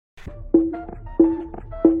Oye,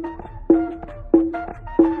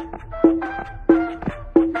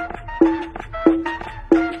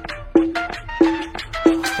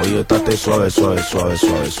 estate suave, suave, suave,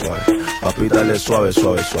 suave, suave. Papi, dale suave,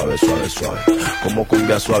 suave, suave, suave, suave. Como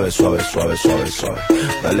cumbia suave, suave, suave, suave, suave.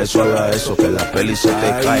 Dale suave a eso que la peli se te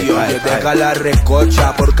cae, oye, deja la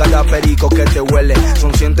recocha por cada perico que te huele.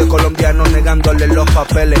 Son 100 colombianos negándole los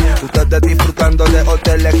papeles. Ustedes disfrutando de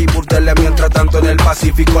hoteles y burdeles. Mientras tanto en el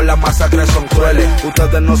Pacífico las masacres son crueles.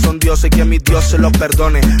 Ustedes no son dioses y que mi Dios se los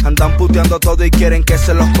perdone. Andan puteando todo y quieren que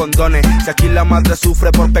se los condone. Si aquí la madre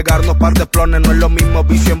sufre por pegarnos par de plones, no es lo mismo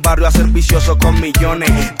vicio en barrio a ser vicioso con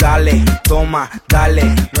millones. Dale, toma, dale,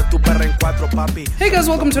 no es tu perra en cuatro, papi. Hey guys,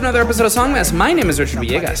 welcome to another episode of Songmas. My name is Richard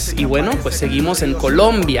Villegas. Y bueno, pues seguimos en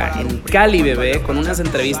Colombia, en Cali, bebé, con unas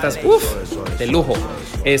entrevistas, de lujo.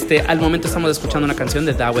 Al momento estamos escuchando una canción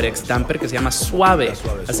de Dawer X Damper que se llama Suave.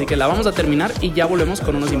 Así que la vamos a terminar y ya volvemos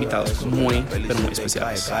con unos invitados muy, pero muy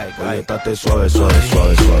especiales. Oye, estate suave, suave,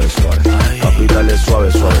 suave, suave, suave. Papi, dale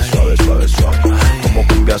suave, suave, suave, suave, suave. Como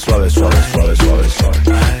cumbia suave, suave, suave, suave, suave.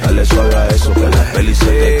 Dale suave a eso que la peli se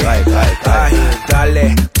te cae, cae, cae.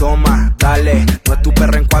 Dale, toma, dale. No es tu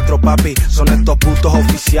perra en cuatro, papi. Son estos putos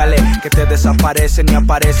oficiales que te desaparecen y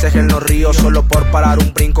apareces en los ríos solo por parar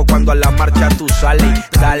un brinco cuando a la marcha tú sales.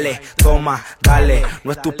 Dale, toma, dale.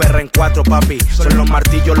 No es tu perra en cuatro, papi. Son los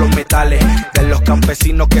martillos, los metales de los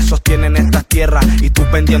campesinos que sostienen estas tierras. Y tú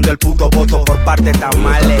vendiendo el puto voto por parte de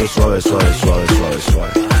tamales. Suave, suave, suave, suave,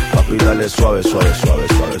 suave. Papi, dale suave, suave, suave,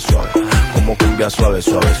 suave, suave. Como cumbia suave,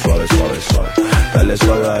 suave, suave, suave, suave. Dale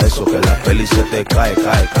suave a eso que la peli se te cae,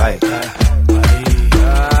 cae, cae.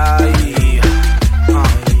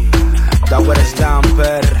 Dawer X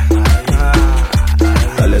Damper.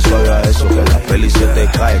 Dale suave a eso que la peli se te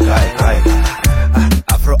cae, cae, cae.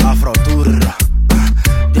 Afro, afro turro.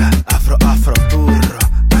 Afro, afro turro.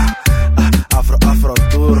 Afro, afro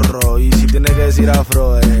turro. Y si tiene que decir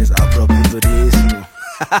afro es afrofuturismo.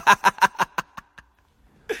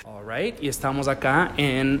 Alright, y estamos acá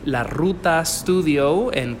en la Ruta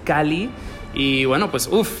Studio en Cali. Y bueno, pues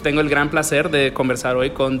tengo el gran placer de conversar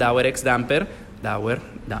hoy con Dawer X Damper. Dawer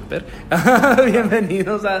Damper.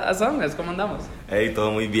 Bienvenidos a Songs, ¿cómo andamos? Hey,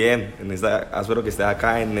 todo muy bien. Espero que estés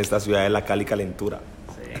acá en esta ciudad de la Cali Calentura.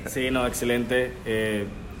 Sí, no, excelente.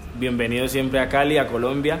 Bienvenido siempre a Cali, a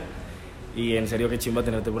Colombia. Y en serio, qué chimba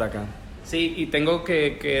tenerte por acá. Sí, y tengo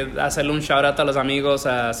que hacerle un shout out a los amigos,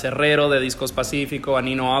 a Cerrero de Discos Pacífico, a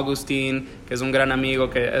Nino Agustín, que es un gran amigo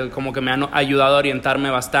que como que me han ayudado a orientarme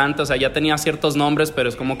bastante. O sea, ya tenía ciertos nombres, pero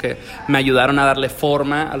es como que me ayudaron a darle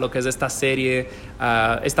forma a lo que es esta serie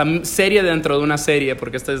dentro de una serie,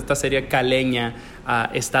 porque esta serie caleña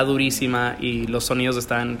está durísima y los sonidos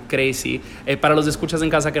están crazy. Para los escuchas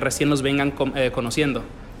en casa que recién los vengan conociendo,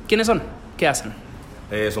 ¿quiénes son? ¿Qué hacen?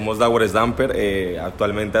 Somos Dawer X Damper.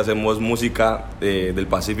 Actualmente hacemos música del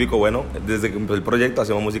Pacífico. Bueno, desde que empezó el proyecto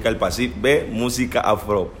hacemos música del Pacífico, música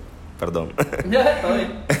afro, perdón.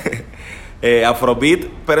 Afrobeat,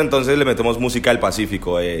 pero entonces le metemos música del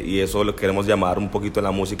Pacífico y eso lo queremos llamar un poquito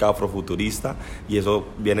la música afrofuturista, y eso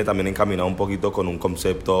viene también encaminado un poquito con un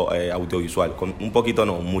concepto audiovisual, con un poquito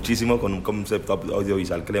no, muchísimo con un concepto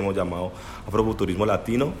audiovisual que le hemos llamado afrofuturismo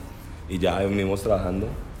latino, y ya venimos trabajando.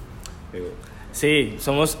 Sí,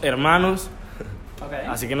 somos hermanos,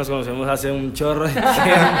 así que nos conocemos hace un chorro de tiempo.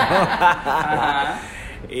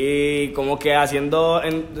 Y como que haciendo,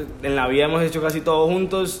 en la vida hemos hecho casi todo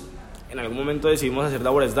juntos. En algún momento decidimos hacer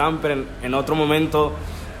Dawer X Damper, en otro momento,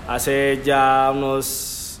 hace ya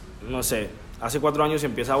unos, no sé, hace 4 años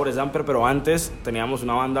empieza Dawer X Damper, pero antes teníamos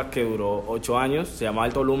una banda que duró 8 años, se llama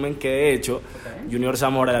Alto Volumen, que de hecho Junior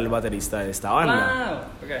Zamora era el baterista de esta banda.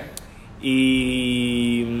 Wow, okay.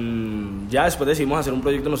 Y ya después decidimos hacer un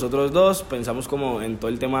proyecto nosotros dos. Pensamos como en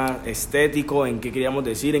todo el tema estético, en qué queríamos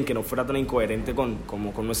decir, en que no fuera tan incoherente con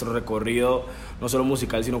nuestro recorrido, no solo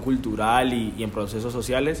musical sino cultural y en procesos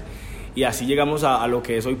sociales. Y así llegamos a lo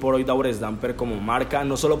que es hoy por hoy Dawer X Damper como marca,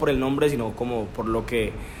 no solo por el nombre sino como por lo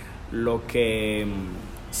que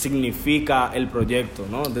significa el proyecto,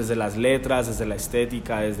 ¿no? Desde las letras, desde la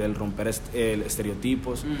estética, desde el romper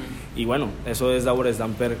estereotipos. Y bueno, eso es Dawer X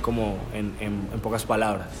Damper como en pocas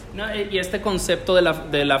palabras. No, y este concepto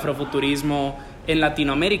del afrofuturismo en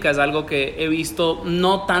Latinoamérica es algo que he visto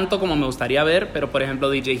no tanto como me gustaría ver, pero por ejemplo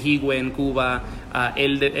DJ Higüe en Cuba,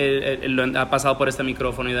 él ha pasado por este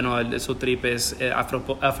micrófono y de nuevo su trip es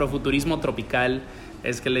afrofuturismo tropical.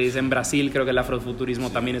 Es que le dicen Brasil, creo que el afrofuturismo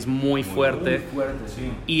también es muy fuerte. Muy fuerte,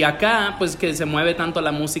 sí. Y acá, pues que se mueve tanto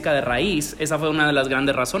la música de raíz, esa fue una de las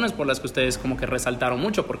grandes razones por las que ustedes como que resaltaron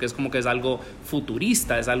mucho, porque es como que es algo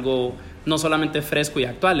futurista, es algo no solamente fresco y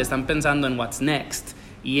actual, están pensando en what's next.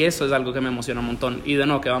 y eso es algo que me emociona un montón y de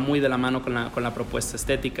nuevo que va muy de la mano con la propuesta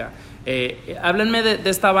estética. Háblenme de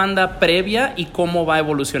esta banda previa y cómo va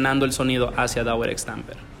evolucionando el sonido hacia Dawer X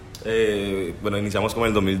Damper. Bueno, iniciamos como en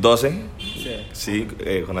el 2012, sí,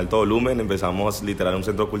 con alto volumen. Empezamos literal en un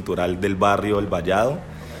centro cultural del barrio El Vallado.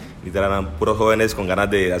 Literal eran puros jóvenes con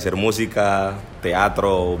ganas de hacer música,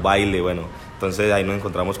 teatro, baile, bueno. Entonces ahí nos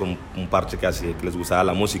encontramos con un parche que les gustaba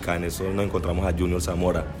la música. En eso nos encontramos a Junior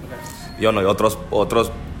Zamora. Y bueno, y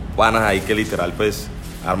otros panas ahí que literal pues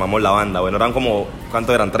armamos la banda. Bueno, eran como,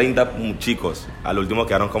 ¿cuántos eran? 30 chicos. Al último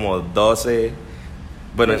quedaron como 12.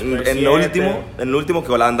 Bueno, en lo último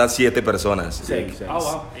quedó la banda 7 personas. Sí.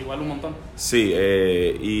 Wow, igual un montón. Sí,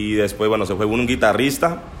 y después, bueno, se fue un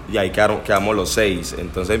guitarrista y ahí quedamos los 6.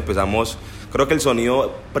 Entonces empezamos, creo que el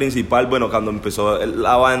sonido principal, bueno, cuando empezó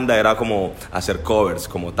la banda era como hacer covers,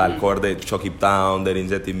 como tal, cover de Chucky Town, de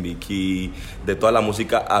Rinse Timbiquí, de toda la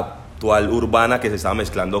música actual urbana que se estaba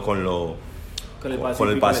mezclando con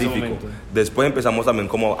el Pacífico. Después empezamos también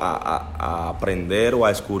como a aprender o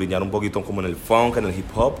a escudriñar un poquito como en el funk, en el hip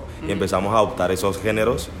hop, y empezamos a adoptar esos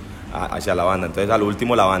géneros hacia la banda. Entonces al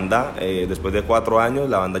último la banda, después de 4 años,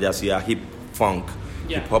 la banda ya hacía hip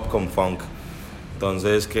hop con funk.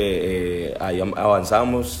 Entonces que ahí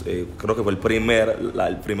avanzamos, creo que fue el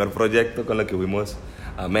primer proyecto con el que fuimos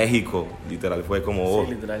a México, literal fue como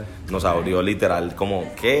literal. Nos abrió literal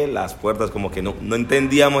como que las puertas, como que no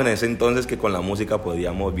entendíamos en ese entonces que con la música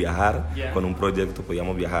podíamos viajar, con un proyecto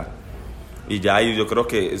podíamos viajar, y ya yo creo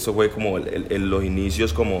que eso fue como los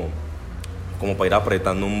inicios como para ir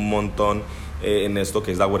apretando un montón en esto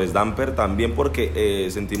que es Dawer X Damper, también porque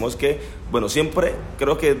sentimos que, bueno, siempre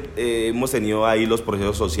creo que hemos tenido ahí los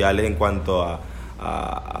procesos sociales en cuanto a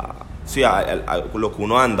lo que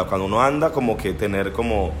uno anda, cuando uno anda como que tener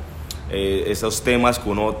como esos temas que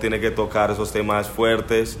uno tiene que tocar, esos temas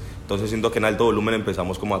fuertes. Entonces siento que en alto volumen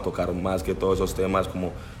empezamos como a tocar más que todos esos temas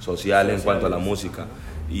como sociales en cuanto a la música,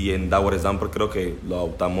 y en Dawer X Damper creo que lo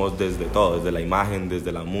adoptamos desde todo, desde la imagen,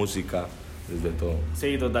 desde la música, desde todo.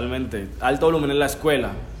 Sí, totalmente. Alto volumen en la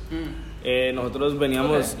escuela. Nosotros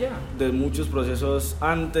veníamos de muchos procesos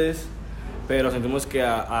antes, pero sentimos que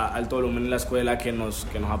a alto volumen en la escuela que nos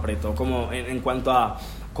apretó como en cuanto a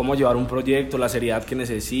cómo llevar un proyecto, la seriedad que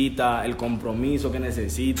necesita, el compromiso que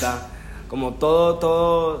necesita, como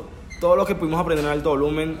todo lo que pudimos aprender en alto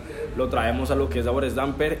volumen lo traemos a lo que es Dawer X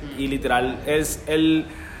Damper, y literal es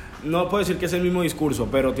no puedo decir que es el mismo discurso,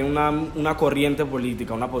 pero tiene una corriente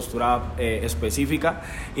política, una postura específica,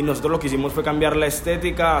 y nosotros lo que hicimos fue cambiar la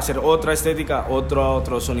estética, hacer otra estética,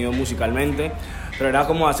 otro sonido musicalmente, pero era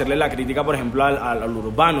como hacerle la crítica, por ejemplo, al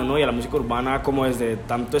urbano, ¿no? Y a la música urbana, como desde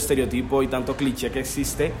tanto estereotipo y tanto cliché que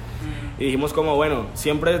existe, y dijimos como, bueno,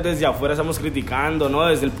 siempre desde afuera estamos criticando, ¿no?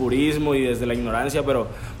 Desde el purismo y desde la ignorancia, pero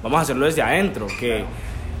vamos a hacerlo desde adentro, que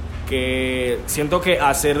siento que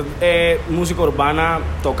hacer música urbana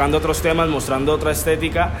tocando otros temas, mostrando otra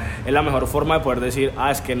estética, es la mejor forma de poder decir,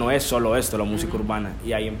 es que no es solo esto la música urbana,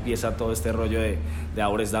 y ahí empieza todo este rollo de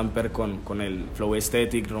Dawer X Damper con el flow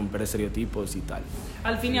estético, romper estereotipos y tal.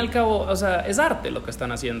 Al fin y al cabo, o sea, es arte lo que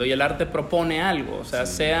están haciendo, y el arte propone algo, o sea,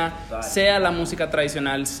 sea la música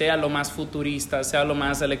tradicional, sea lo más futurista, sea lo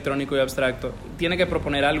más electrónico y abstracto, tiene que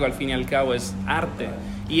proponer algo, al fin y al cabo es arte,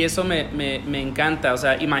 y eso me encanta. O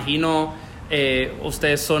sea, imagino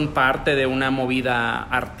ustedes son parte de una movida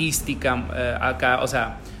artística acá, o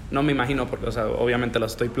sea, no me imagino porque, o sea, obviamente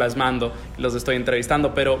los estoy plasmando, los estoy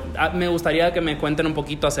entrevistando, pero me gustaría que me cuenten un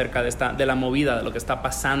poquito acerca de la movida, de lo que está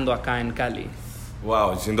pasando acá en Cali.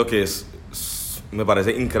 Wow, siento que me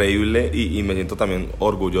parece increíble, y me siento también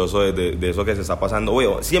orgulloso de eso que se está pasando.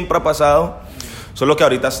 Bueno, siempre ha pasado, solo que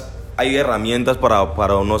ahorita hay herramientas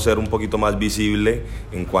para uno ser un poquito más visible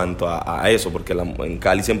en cuanto a eso, porque en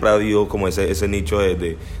Cali siempre ha habido como ese nicho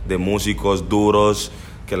de músicos duros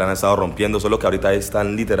que la han estado rompiendo, solo que ahorita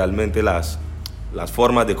están literalmente las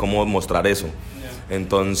formas de cómo mostrar eso.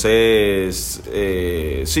 Entonces,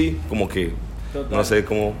 sí, como que, total. No sé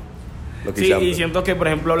cómo lo que sí, y siento que, por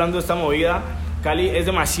ejemplo, hablando de esta movida, Cali es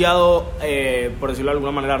demasiado, por decirlo de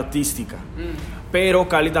alguna manera, artística. Pero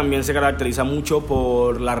Cali también se caracteriza mucho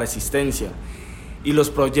por la resistencia. Y los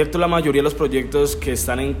proyectos, la mayoría de los proyectos que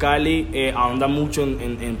están en Cali ahondan mucho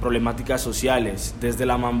en problemáticas sociales, desde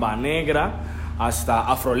la Mamba Negra hasta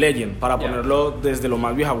Afro Legend, para ponerlo desde lo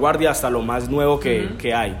más vieja guardia hasta lo más nuevo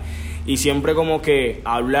que hay. Y siempre como que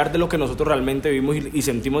hablar de lo que nosotros realmente vivimos y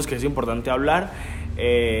sentimos que es importante hablar,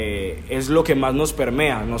 es lo que más nos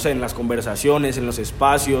permea, no sé, en las conversaciones, en los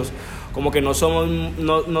espacios, como que no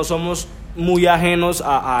somos muy ajenos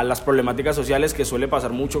a las problemáticas sociales, que suele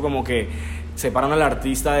pasar mucho, como que separan al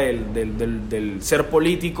artista del ser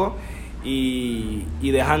político, y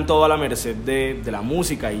dejan todo a la merced de la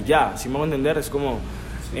música y ya, ¿sí me van a entender? Es como,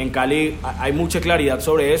 en Cali hay mucha claridad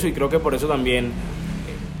sobre eso y creo que por eso también,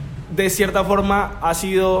 de cierta forma, ha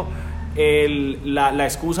sido la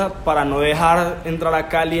excusa para no dejar entrar a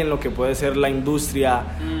Cali en lo que puede ser la industria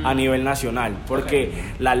a nivel nacional, porque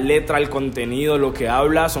la letra, el contenido, lo que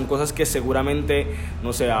habla son cosas que seguramente,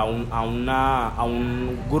 no sé, a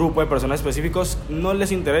un grupo de personas específicos no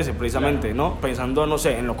les interese precisamente, ¿no? Pensando, no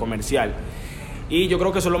sé, en lo comercial. Y yo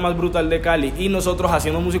creo que eso es lo más brutal de Cali. Y nosotros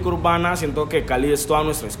haciendo música urbana, siento que Cali es toda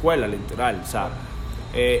nuestra escuela, literal, o sea,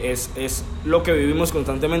 es lo que vivimos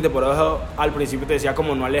constantemente. Por eso al principio te decía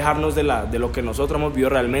como no alejarnos de lo que nosotros hemos vivido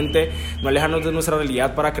realmente, no alejarnos de nuestra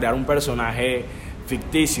realidad para crear un personaje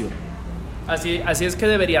ficticio. Así es que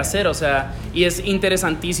debería ser, o sea, y es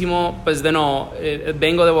interesantísimo, pues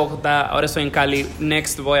vengo de Bogotá, ahora estoy en Cali,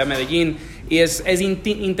 next voy a Medellín, y es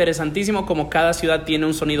interesantísimo como cada ciudad tiene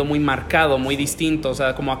un sonido muy marcado, muy distinto, o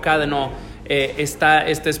sea, como acá está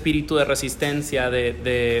este espíritu de resistencia,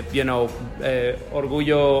 de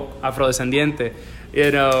orgullo afrodescendiente,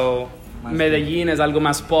 Medellín es algo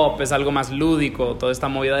más pop, es algo más lúdico, toda esta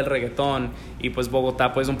movida del reggaetón, y pues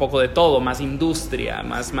Bogotá pues un poco de todo, más industria,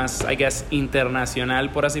 más I guess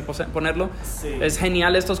internacional, por así ponerlo. Sí. Es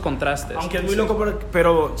genial estos contrastes. Aunque es muy loco,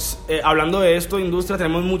 pero hablando de esto, industria,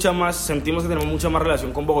 sentimos que tenemos mucha más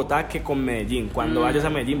relación con Bogotá que con Medellín. Cuando vayas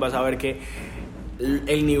a Medellín vas a ver que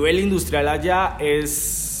el nivel industrial allá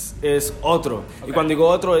es otro. Okay. Y cuando digo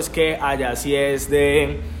otro es que allá sí es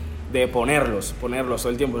de ponerlos todo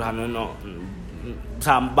el tiempo, o sea, o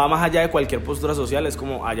sea, va más allá de cualquier postura social, es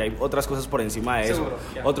como allá hay otras cosas por encima de eso. Seguro,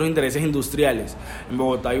 yeah. Otros intereses industriales. En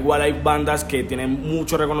Bogotá igual hay bandas que tienen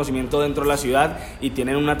mucho reconocimiento dentro de la ciudad y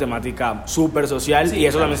tienen una temática súper social, sí, y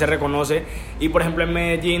eso también se reconoce. Y por ejemplo en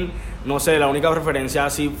Medellín, no sé, la única referencia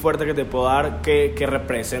así fuerte que te puedo dar que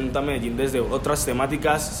representa Medellín desde otras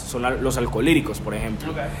temáticas son los alcolíricos, por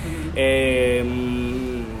ejemplo. Okay.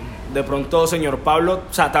 De pronto señor Pablo,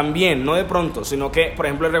 o sea, también, no de pronto, sino que, por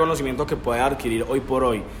ejemplo, el reconocimiento que puede adquirir hoy por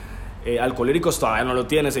hoy, Alcolíricos todavía no lo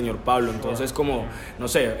tiene señor Pablo, entonces como, no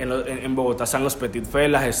sé, en Bogotá están los Petit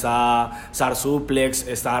Felas, está Sar Suplex,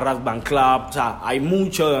 está Rat Band Club, o sea, hay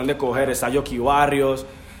mucho de dónde coger, está Yoki Barrios,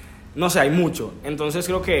 no sé, hay mucho. Entonces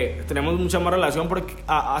creo que tenemos mucha más relación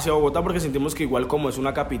hacia Bogotá porque sentimos que igual como es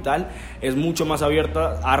una capital, es mucho más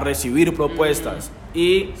abierta a recibir propuestas.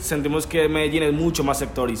 Y sentimos que Medellín es mucho más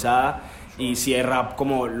sectorizada y cierra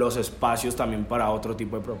como los espacios también para otro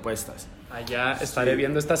tipo de propuestas. Allá estaré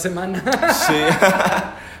viendo esta semana. Sí,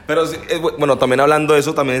 pero bueno, también hablando de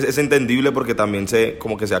eso, también es entendible porque también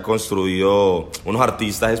como que se ha construido unos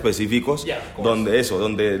artistas específicos,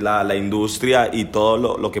 donde la industria y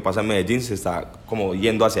todo lo que pasa en Medellín se está como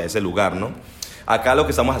yendo hacia ese lugar, ¿no? Acá lo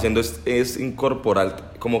que estamos haciendo es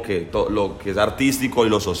incorporar como que todo lo que es artístico y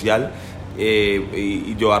lo social,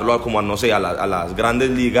 y llevarlo a no sé, a las grandes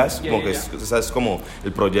ligas, como que ese es como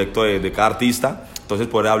el proyecto de cada artista. Entonces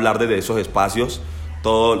poder hablar desde esos espacios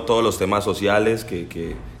todos los temas sociales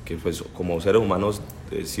que pues como seres humanos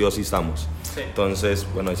sí o sí estamos. Sí. Entonces,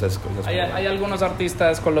 bueno, esas cosas. Hay algunos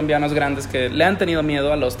artistas colombianos grandes que le han tenido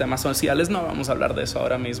miedo a los temas sociales, no vamos a hablar de eso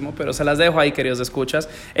ahora mismo, pero se las dejo ahí, queridos escuchas.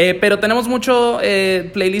 Pero tenemos mucho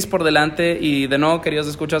playlist por delante y de nuevo, queridos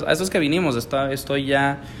escuchas, a esos que vinimos, estoy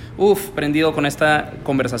ya prendido con esta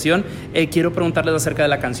conversación. Quiero preguntarles acerca de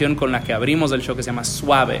la canción con la que abrimos el show, que se llama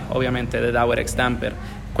Suave, obviamente, de Dawer X Damper.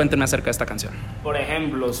 Cuéntenme acerca de esta canción. Por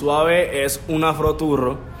ejemplo, Suave es un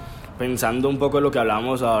afroturro, pensando un poco en lo que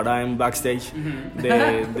hablábamos ahora en backstage,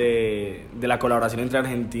 de la colaboración entre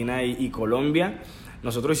Argentina y Colombia.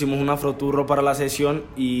 Nosotros hicimos un afroturro para la sesión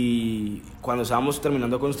y cuando estábamos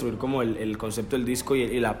terminando de construir como el concepto del disco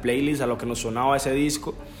y la playlist, a lo que nos sonaba ese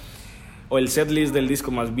disco, o el setlist del disco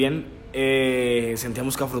más bien,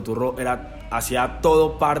 sentíamos que Afroturro hacía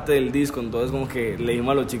todo parte del disco. Entonces como que le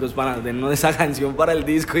dijimos a los chicos para dennos esa canción para el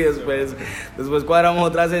disco y después cuadramos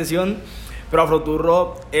otra sesión. Pero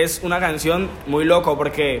Afroturro es una canción muy loco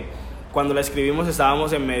porque cuando la escribimos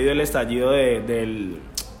estábamos en medio del estallido en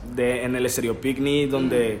el Stereo Picnic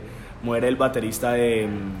donde muere el baterista de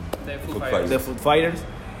Foo Fighters.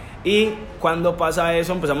 Y cuando pasa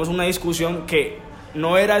eso empezamos una discusión que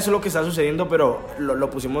no era eso lo que estaba sucediendo, pero lo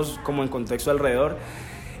pusimos como en contexto alrededor,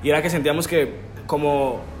 y era que sentíamos que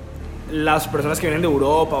como las personas que vienen de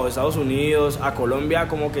Europa o de Estados Unidos a Colombia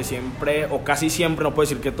como que siempre, o casi siempre, no puedo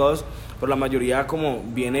decir que todos, pero la mayoría como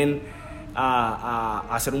vienen a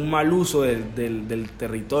hacer un mal uso del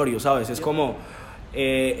territorio, ¿sabes? Es como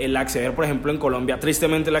el acceder, por ejemplo, en Colombia,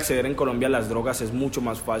 tristemente el acceder en Colombia a las drogas es mucho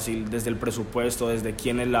más fácil, desde el presupuesto, desde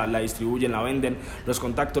quienes la distribuyen, la venden, los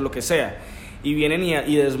contactos, lo que sea. y vienen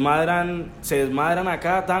y desmadran, se desmadran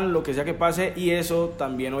acá, tan lo que sea que pase, y eso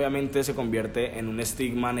también obviamente se convierte en un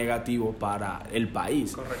estigma negativo para el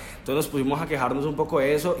país. Correcto. Entonces nos pusimos a quejarnos un poco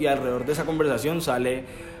de eso, y alrededor de esa conversación sale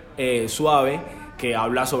Suave, que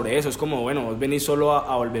habla sobre eso. Es como, bueno, vos venís solo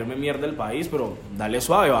a volverme mierda el país, pero dale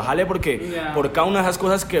suave, bájale, porque por cada una de esas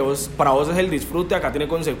cosas que para vos es el disfrute, acá tiene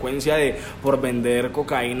consecuencia de por vender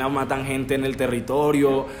cocaína matan gente en el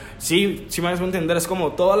territorio. Sí me haces entender, es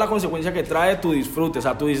como toda la consecuencia que trae tu disfrute, o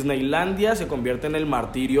sea, tu Disneylandia se convierte en el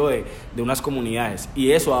martirio de unas comunidades,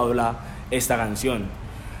 y eso habla esta canción.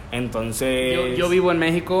 Entonces... Yo vivo en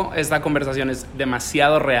México, esta conversación es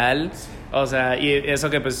demasiado real. O sea, y eso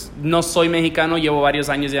que pues no soy mexicano, llevo varios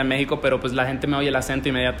años ya en México, pero pues la gente me oye el acento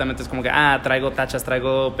inmediatamente, es como que, traigo tachas,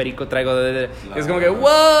 traigo perico, traigo... Es como que,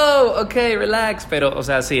 wow, ok, relax. Pero, o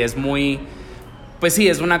sea, sí, es muy... Pues sí,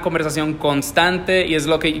 es una conversación constante, y es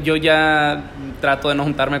lo que yo ya trato de no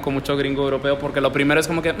juntarme con mucho gringo europeo, porque lo primero es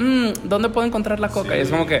como que, ¿dónde puedo encontrar la coca? Sí, y es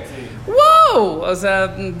como que, wow, o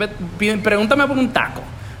sea, pregúntame por un taco.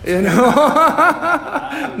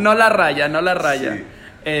 No la raya. Sí.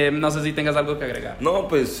 No sé si tengas algo que agregar. No,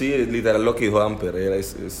 pues sí, es literal lo que dijo Damper.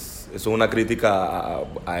 Es una crítica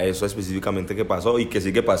a eso específicamente que pasó y que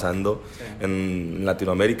sigue pasando en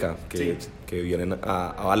Latinoamérica, que vienen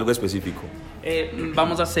a algo específico.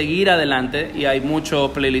 Vamos a seguir adelante, y hay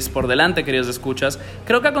mucho playlist por delante, queridos escuchas.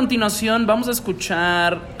 Creo que a continuación vamos a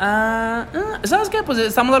escuchar ¿sabes qué? Pues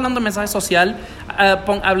estamos hablando de mensaje social.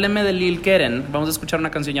 Hábleme de Lil Keren. Vamos a escuchar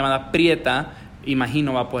una canción llamada Prieta.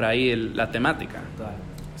 Imagino va por ahí la temática.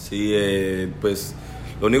 Sí, pues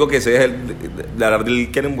lo único que sé es de hablar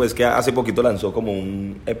del Keren, pues que hace poquito lanzó como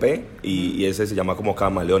un EP, y ese se llama como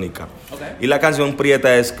Camaleónica. Okay. Y la canción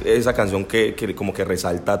Prieta es esa canción que como que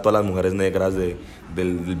resalta a todas las mujeres negras del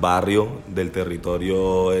barrio, del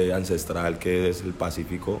territorio ancestral que es el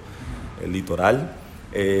Pacífico, el litoral.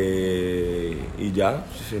 Y ya.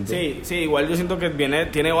 Sí, igual yo siento que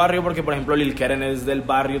tiene barrio, porque por ejemplo Lil Keren es del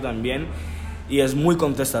barrio también, y es muy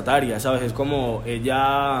contestataria, ¿sabes? Es como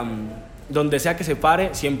ella, donde sea que se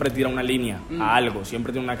pare, siempre tira una línea a algo,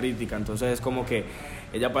 siempre tiene una crítica. Entonces es como que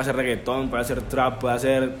ella puede hacer reggaetón, puede hacer trap, puede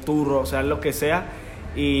hacer turro, o sea, lo que sea,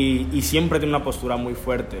 y siempre tiene una postura muy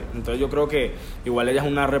fuerte. Entonces yo creo que igual ella es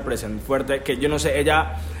una representante fuerte, que yo no sé,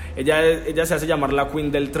 ella se hace llamar la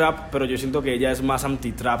queen del trap, pero yo siento que ella es más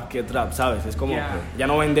anti-trap que trap, ¿sabes? Es como, ella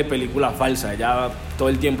no vende película falsa, ella todo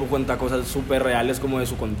el tiempo cuenta cosas súper reales como de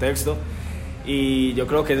su contexto. Y yo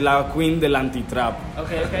creo que es la queen del anti-trap,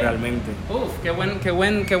 realmente. Uf, qué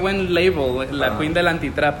buen label, la queen del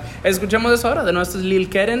anti-trap. Escuchemos eso ahora, de nuevo, esto es Lil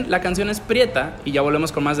Keren, la canción es Prieta, y ya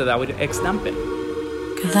volvemos con más de Dawer X Damper.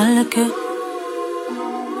 Que dale que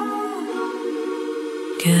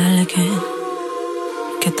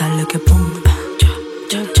pum, cha,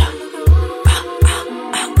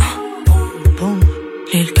 pum,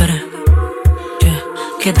 Lil Keren.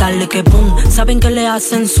 Que dale que boom, saben que le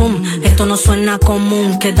hacen zoom, esto no suena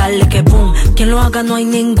común. Que dale que boom, quien lo haga no hay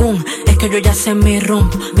ningún, es que yo ya sé mi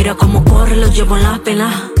rumbo. Mira cómo corre, lo llevo en la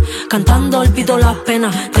pena, cantando olvido las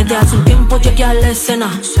penas. Desde hace un tiempo llegué a la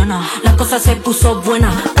escena, la cosa se puso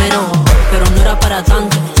buena, pero no era para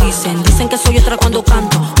tanto. Dicen que soy otra cuando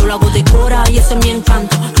canto, yo lo hago de cora y ese es mi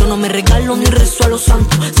encanto. Yo no me regalo ni rezo a los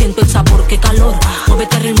santos, siento el sabor, qué calor,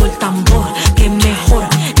 muévete al ritmo el tambor, que mejor,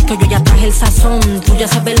 es que yo ya traje el sazón, tú ya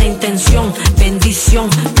sabes la intención, bendición,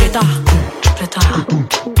 prieta.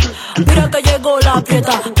 Mira que llegó la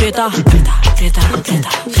prieta.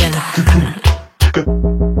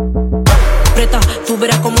 Prieta, tú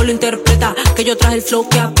verás cómo lo interpreta, que yo traje el flow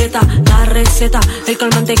que aprieta, la receta, el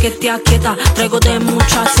calmante que te aquieta, traigo de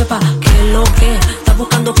mucha cepa, que lo que, estás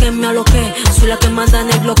buscando que me aloque, soy la que manda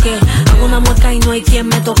en el bloque, hago una mueca y no hay quien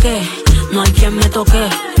me toque,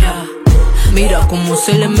 yeah. Mira cómo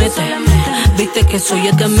se le mete, viste que soy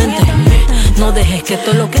el demente, no dejes que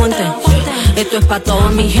esto lo cuenten, esto es pa' toda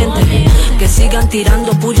mi gente, que sigan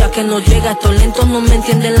tirando puya que no llega, estos lentos no me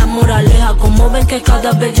entienden la moraleja, como ven que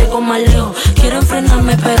cada vez llego más lejos, quieren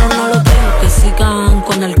frenarme pero no lo dejo, que sigan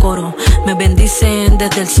con el coro, me bendicen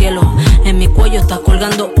desde el cielo, en mi cuello está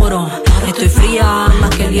colgando oro, estoy fría más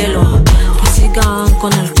que el hielo, que sigan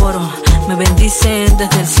con el coro, me bendicen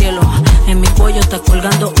desde el cielo, en mi cuello está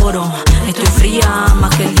colgando oro, estoy fría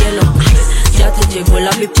más que el hielo, ya te llegó el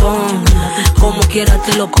avipón, como quieras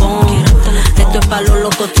te lo pongo, esto es pa' los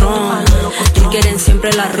locotrón, tú quieren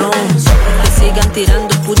siempre la ron, que sigan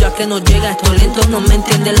tirando puya que no llega, estos lentos no me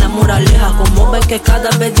entienden la moraleja, como ven que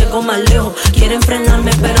cada vez llego más lejos, quieren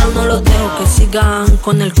frenarme pero no los dejo, que sigan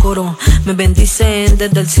con el coro, me bendicen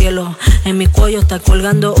desde el cielo, en mi cuello está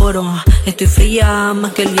colgando oro, estoy fría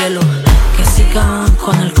más que el hielo, que sigan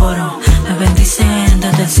con el coro. Me bendicen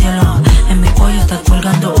desde el cielo. En mi cuello está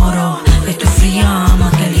colgando oro. Estoy fría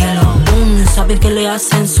más que el hielo. Saben que le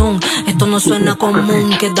hacen zoom. Esto no suena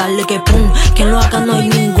común. Que darle que pum. Quien lo haga no hay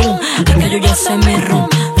ningún. Es que yo ya sé mi rum.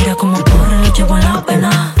 Mira cómo corre, le llevo en la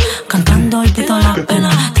pena. Cantando olvido la pena.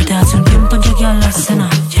 Desde hace un tiempo llegué a la escena.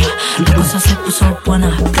 Yeah. La cosa se puso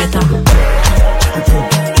buena, quieta.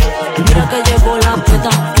 Mira que llegó la quieta,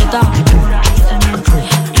 quieta.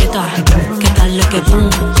 Quieta, que darle que pum,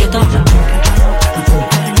 quieta.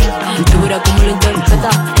 Tú mira cómo lo interpreta,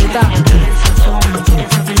 quieta.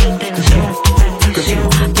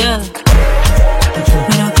 Yeah.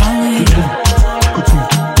 Mira Cali,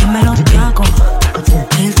 dímelo Tiago.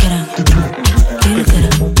 Kilkeren.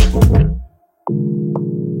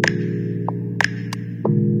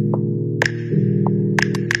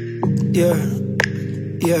 Yeah.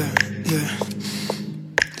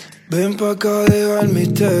 Ven pa' acá, deja el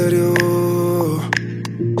misterio.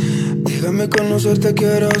 Déjame conocerte,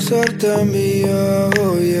 quiero hacerte mía.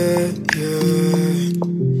 Oh yeah.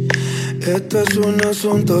 Esto es un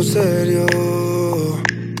asunto serio.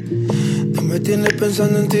 Tú me tienes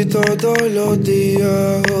pensando en ti todos los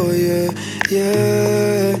días. Oh yeah.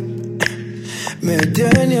 Me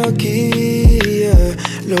tiene aquí,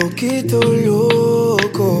 loquito,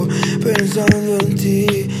 loco, pensando en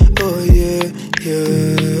ti. Oh yeah.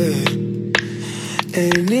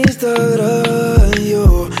 En Instagram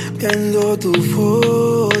yo viendo tu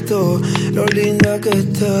foto, lo linda que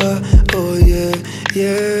está. Oh yeah.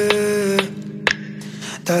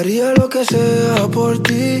 Daría lo que sea por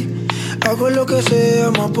ti, hago lo que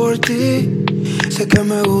sea más por ti. Sé que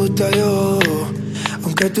me gusta yo,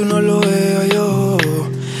 aunque tú no lo veas yo.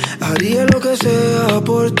 Haría lo que sea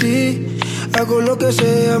por ti, hago lo que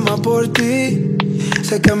sea más por ti.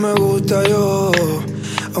 Sé que me gusta yo,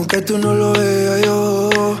 aunque tú no lo veas yo.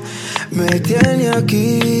 Me tiene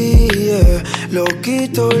aquí,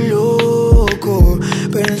 loquito, loco,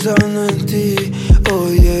 pensando en ti. Oh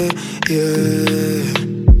yeah.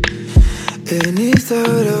 En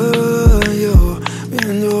Instagram yo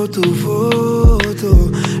viendo tu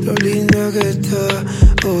foto, lo linda que está.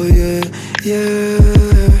 Oh yeah.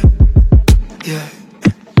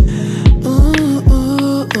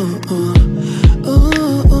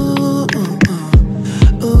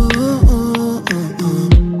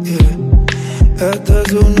 Esto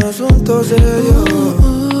es un asunto serio.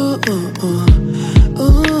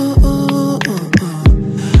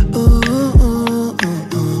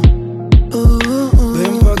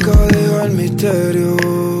 Ven pa' acá, deja el misterio.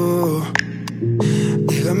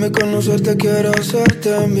 Déjame conocerte, quiero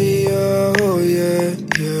hacerte mía. Oh yeah.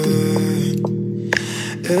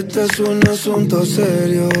 Esto es un asunto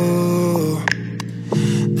serio.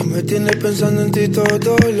 Tú me tienes pensando en ti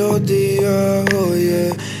todos los días. Oh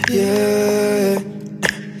yeah.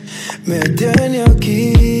 Me tiene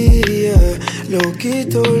aquí,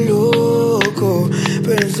 loquito, loco,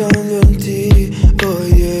 pensando en ti. Oh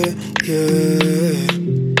yeah.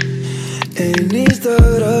 En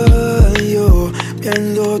Instagram yo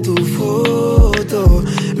viendo tu foto,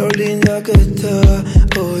 lo linda que está.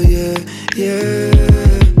 Oh yeah.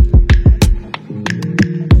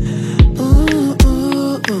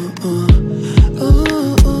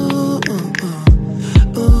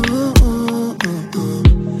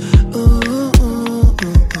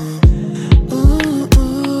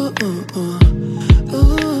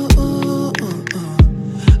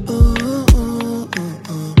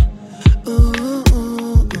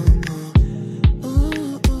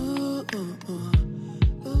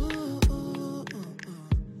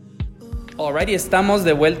 Alrighty, estamos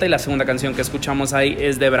de vuelta y la segunda canción que escuchamos ahí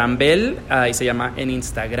es de Brambell y se llama En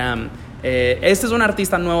Instagram. Este es un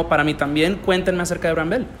artista nuevo para mí también. Cuéntenme acerca de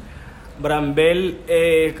Brambell. Brambell,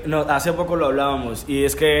 hace poco lo hablábamos, y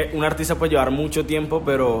es que un artista puede llevar mucho tiempo,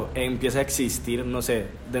 pero empieza a existir, no sé,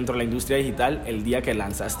 dentro de la industria digital el día que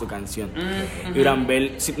lanzas tu canción. Y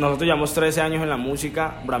Brambell, nosotros llevamos 13 años en la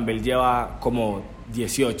música, Brambell lleva como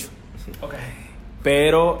 18. Okay.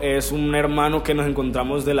 Pero es un hermano que nos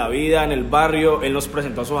encontramos de la vida en el barrio. Él nos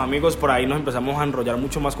presentó a sus amigos, por ahí nos empezamos a enrollar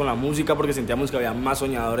mucho más con la música porque sentíamos que había más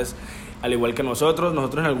soñadores al igual que nosotros.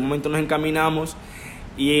 Nosotros en algún momento nos encaminamos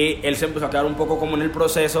y él se empezó a quedar un poco como en el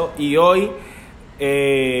proceso, y hoy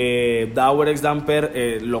Dawer X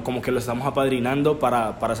Damper como que lo estamos apadrinando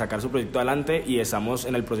para sacar su proyecto adelante, y estamos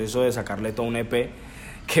en el proceso de sacarle todo un EP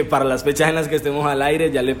que para las fechas en las que estemos al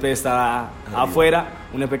aire ya el EP está afuera,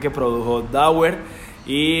 un EP que produjo Dawer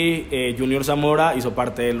y Junior Zamora hizo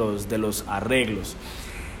parte de los arreglos.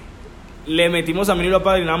 le metimos también y lo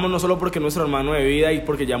apadrinamos no solo porque es nuestro hermano de vida y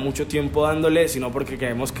porque ya mucho tiempo dándole, sino porque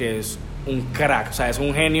creemos que es un crack, o sea, es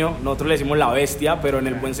un genio. Nosotros le decimos la bestia, pero en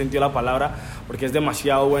el buen sentido de la palabra, porque es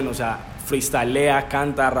demasiado bueno, o sea, freestylea,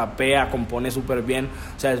 canta, rapea, compone súper bien,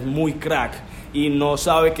 o sea, es muy crack y no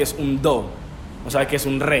sabe que es un do, no sabe que es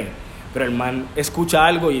un re, pero el man escucha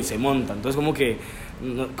algo y se monta. Entonces como que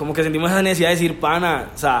sentimos esa necesidad de decir, pana,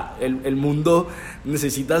 o sea, el mundo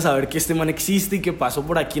necesita saber que este man existe y que pasó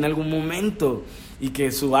por aquí en algún momento y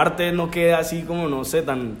que su arte no queda así como, no sé,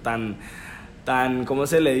 tan, ¿cómo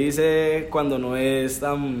se le dice cuando no es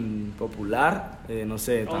tan popular? No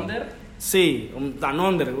sé. ¿Under? Sí, tan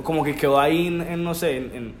under, como que quedó ahí no sé,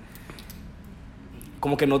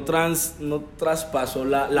 como que no traspasó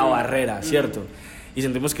la barrera, ¿cierto? Y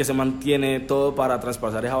sentimos que se mantiene todo para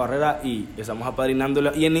traspasar esa barrera y estamos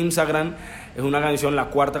apadrinándolo. Y en Instagram es una canción, la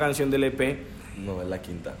 4ª canción del EP. No, es la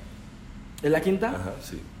 5ª. ¿Es la 5ª? Ajá,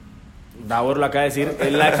 sí. Dawer lo acaba de decir,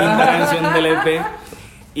 es la 5ª canción del EP.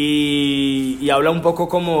 Y habla un poco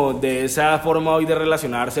como de esa forma hoy de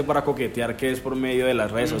relacionarse para coquetear, que es por medio de las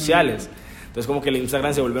redes sociales. Entonces como que el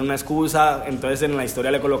Instagram se vuelve una excusa, entonces en la historia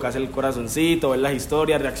le colocas el corazoncito, ves las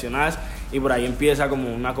historias, reaccionas y por ahí empieza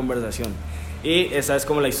como una conversación. Y esa es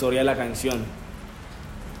como la historia de la canción.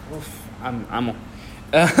 Amo.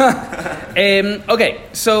 Ok,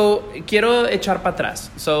 so quiero echar para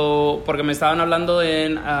atrás. So, porque me estaban hablando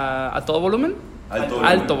en a todo volumen.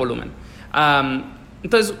 Alto volumen.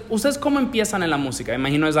 Entonces, ¿ustedes cómo empiezan en la música?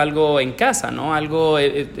 Imagino es algo en casa, ¿no? Algo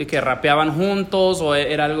que rapeaban juntos o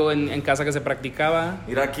era algo en casa que se practicaba.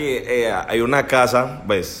 Mira que hay una casa,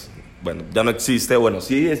 pues, bueno, ya no existe, bueno,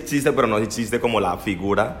 sí existe, pero no existe como la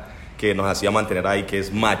figura que nos hacía mantener ahí, que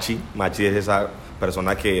es Machi. Machi es esa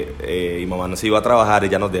persona que mi mamá no se iba a trabajar,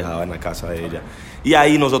 ella nos dejaba en la casa de ella. Y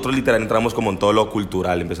ahí nosotros literal entramos como en todo lo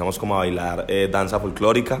cultural, empezamos como a bailar danza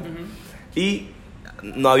folclórica. Y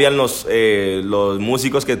no habían los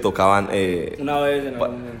músicos que tocaban una vez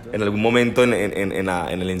en algún momento en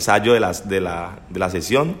el ensayo de la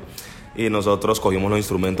sesión. Y nosotros cogimos los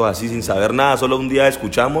instrumentos así sin saber nada, solo un día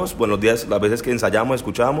escuchamos, bueno, las veces que ensayamos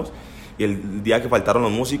escuchábamos. Y el día que faltaron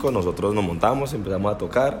los músicos, nosotros nos montamos, empezamos a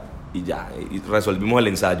tocar y ya, y resolvimos el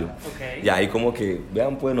ensayo. Okay. Y ahí como que,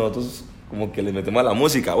 vean, pues nosotros como que le metemos a la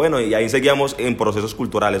música. Bueno, y ahí seguíamos en procesos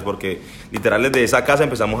culturales, porque literal desde esa casa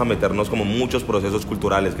empezamos a meternos como muchos procesos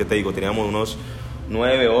culturales. ¿Qué te digo? Teníamos unos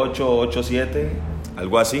 9, 8, 7,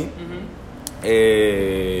 algo así.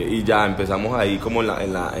 Y ya empezamos ahí como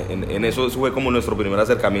en eso fue como nuestro primer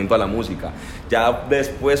acercamiento a la música. Ya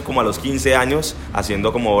después, como a los 15 años,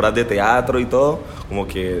 haciendo como obras de teatro y todo, como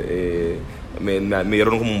que me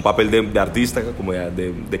dieron como un papel de artista, como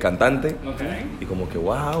de cantante. Okay. Y como que,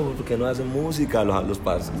 wow, ¿por qué no hacen música los canta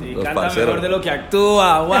parceros? Mejor de lo que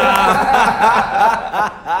actúa, wow.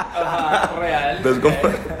 Real. Entonces,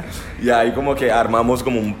 y ahí como que armamos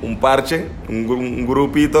como un parche, un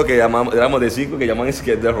grupito que éramos de 5, que llaman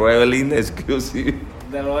The Rebellion Exclusive.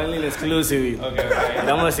 The Rebellion Exclusive. Okay.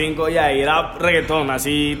 Éramos de 5 y ahí era reggaetón,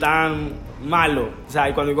 así tan malo. O sea,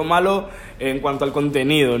 y cuando digo malo, en cuanto al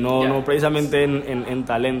contenido, no precisamente en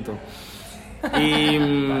talento.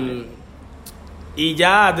 Y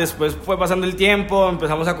ya después fue pasando el tiempo,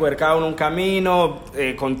 empezamos a coger cada uno un camino,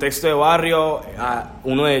 contexto de barrio.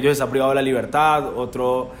 Uno de ellos está privado de la libertad,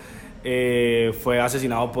 otro fue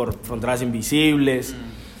asesinado por fronteras invisibles.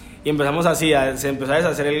 Y empezamos así, se empezó a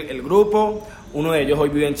deshacer el grupo. Uno de ellos hoy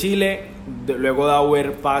vive en Chile. Luego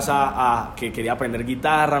Dawer pasa a que quería aprender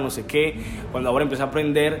guitarra, no sé qué. Cuando Dawer empezó a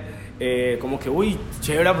aprender, como que, uy,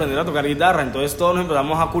 chévere aprender a tocar guitarra. Entonces todos nos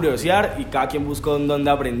empezamos a curiosear y cada quien buscó dónde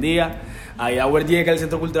aprendía. Ahí Dawer llega al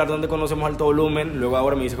centro cultural donde conocemos Alto Volumen. Luego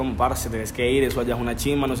Dawer me dice como, parce, tenés que ir, eso allá es una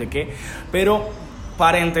chimba, no sé qué. Pero,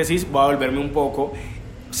 paréntesis, voy a volverme un poco,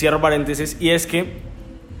 cierro paréntesis, y es que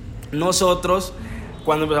nosotros,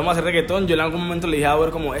 cuando empezamos a hacer reggaetón, yo en algún momento le dije a Dawer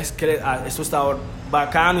como, es que esto está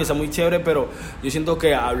bacano y está muy chévere, pero yo siento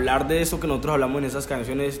que hablar de eso que nosotros hablamos en esas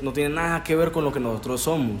canciones no tiene nada que ver con lo que nosotros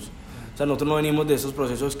somos. O sea, nosotros no venimos de esos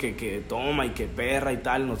procesos que toma y que perra y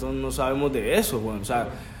tal, nosotros no sabemos de eso, bueno, o sea,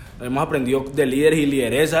 hemos aprendido de líderes y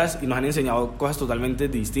lideresas y nos han enseñado cosas totalmente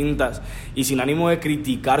distintas y sin ánimo de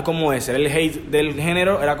criticar como de ser el hate del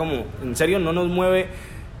género, era como, en serio, no nos mueve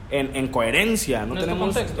en coherencia, no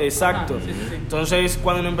tenemos contexto. Exacto. Sí. Entonces,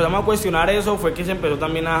 cuando nos empezamos a cuestionar eso, fue que se empezó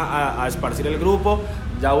también a esparcir el grupo.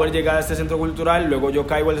 Dawer llega a este centro cultural, luego yo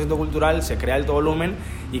caigo al centro cultural, se crea Alto Volumen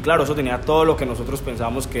y claro, eso tenía todo lo que nosotros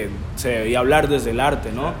pensábamos que se debía hablar desde el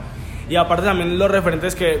arte, ¿no? Y aparte también los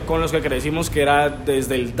referentes con los que crecimos, que era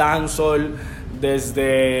desde el dancehall,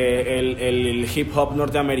 desde el hip hop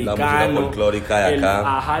norteamericano, la música folclórica de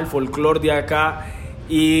acá, el folclore de acá.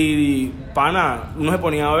 Y pana, uno se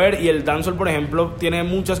ponía a ver, y el dancehall, por ejemplo, tiene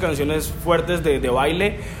muchas canciones fuertes de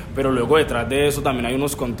baile, pero luego detrás de eso también hay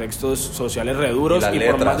unos contextos sociales reduros, y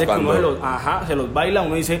por más de que uno se los baila,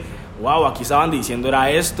 uno dice, wow, aquí estaban diciendo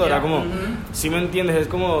era esto, era como, ¿sí me entiendes? Es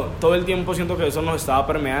como todo el tiempo siento que eso nos estaba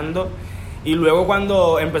permeando. Y luego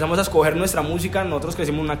cuando empezamos a escoger nuestra música, nosotros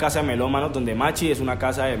crecimos en una casa de melómanos, donde Machi es una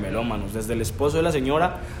casa de melómanos, desde el esposo de la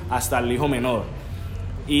señora hasta el hijo menor.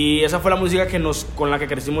 Y esa fue la música con la que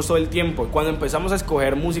crecimos todo el tiempo. Y cuando empezamos a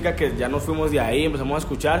escoger música, que ya nos fuimos de ahí, empezamos a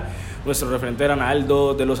escuchar, nuestro referente era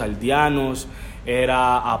Aldo, de los Aldeanos,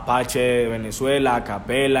 era Apache de Venezuela,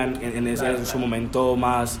 Capela, en su momento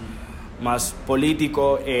más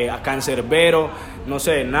político, a Cancerbero, no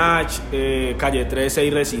sé, Nach, Calle 13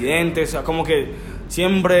 y Residentes, o sea, como que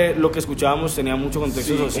siempre lo que escuchábamos tenía mucho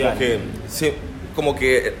contexto social. Como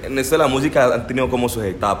que en esto de la música han tenido como sus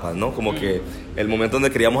etapas, ¿no? Como que el momento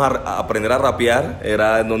donde queríamos aprender a rapear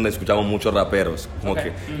era donde escuchábamos muchos raperos. Como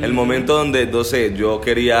que el momento donde, no sé, yo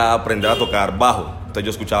quería aprender a tocar bajo. Entonces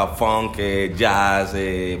yo escuchaba funk, jazz,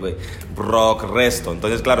 rock, resto.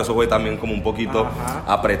 Entonces, claro, eso fue también como un poquito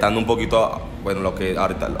apretando un poquito, bueno, lo que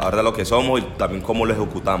ahorita lo que somos y también cómo lo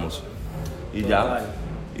ejecutamos. Y ya.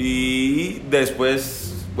 Y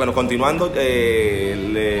después, bueno, continuando,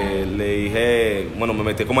 le dije, bueno, me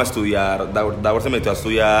metí como a estudiar. Dawer se metió a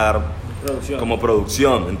estudiar como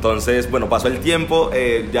producción. Entonces, bueno, pasó el tiempo,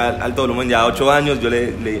 ya alto volumen, ya 8 años. Yo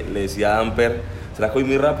le decía a Damper, ¿será que voy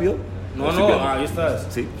muy rápido? No, ahí estás.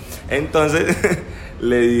 Sí. Entonces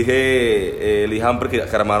le dije a Damper que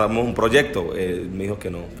armáramos un proyecto. Me dijo que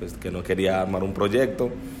no, pues, que no quería armar un proyecto.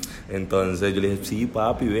 Entonces yo le dije, sí,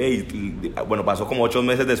 papi, ve. Y bueno, pasó como 8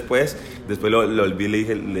 meses después lo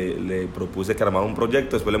olvidé, le propuse que armara un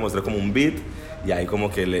proyecto. Después le mostré como un beat y ahí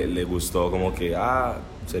como que le gustó, como que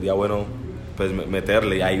sería bueno pues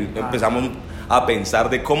meterle. Y ahí empezamos a pensar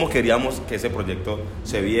de cómo queríamos que ese proyecto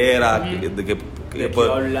se viera, de qué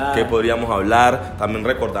podríamos hablar. También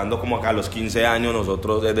recordando como acá a los 15 años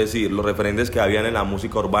nosotros, es decir, los referentes que habían en la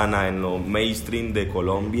música urbana, en lo mainstream de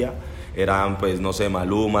Colombia, eran pues, no sé,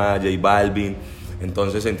 Maluma, J Balvin.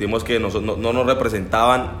 Entonces sentimos que no nos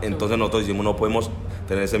representaban. Entonces nosotros decimos, no podemos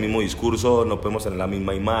tener ese mismo discurso, no podemos tener la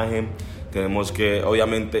misma imagen. Tenemos que,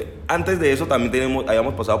 obviamente, antes de eso también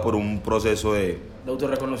habíamos pasado por un proceso de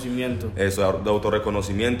autorreconocimiento. Eso, de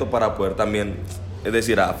autorreconocimiento, para poder también, es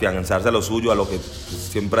decir, afianzarse a lo suyo, a lo que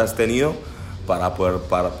siempre has tenido, para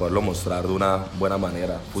poderlo mostrar de una buena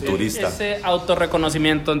manera, futurista. Sí, ese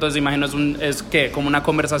autorreconocimiento, entonces imagino, es que como una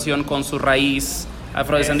conversación con su raíz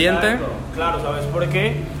afrodescendiente. Exacto. Claro, ¿sabes por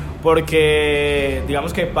qué? Porque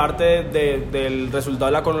digamos que parte del resultado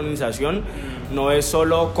de la colonización no es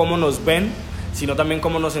solo cómo nos ven, sino también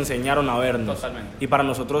cómo nos enseñaron a vernos. Totalmente. Y para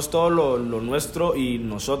nosotros todo lo nuestro y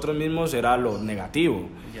nosotros mismos era lo negativo.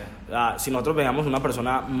 Si nosotros veíamos una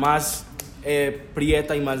persona más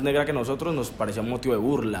prieta y más negra que nosotros, nos parecía un motivo de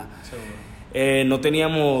burla. No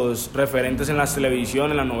teníamos referentes en la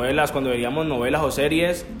televisión, en las novelas. Cuando veíamos novelas o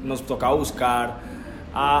series, nos tocaba buscar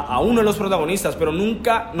a uno de los protagonistas, pero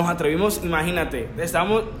nunca nos atrevimos, imagínate,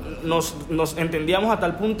 nos entendíamos a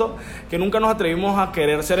tal punto que nunca nos atrevimos a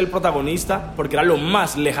querer ser el protagonista, porque era lo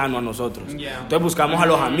más lejano a nosotros. Entonces buscamos a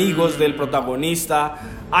los amigos del protagonista,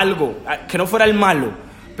 algo que no fuera el malo,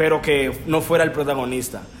 pero que no fuera el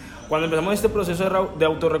protagonista. Cuando empezamos este proceso de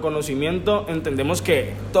autorreconocimiento, entendemos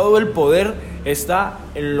que todo el poder está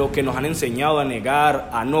en lo que nos han enseñado a negar,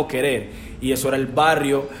 a no querer. Y eso era el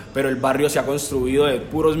barrio, pero el barrio se ha construido de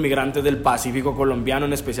puros migrantes del Pacífico colombiano,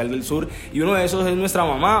 en especial del sur. Y uno de esos es nuestra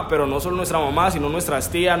mamá, pero no solo nuestra mamá, sino nuestras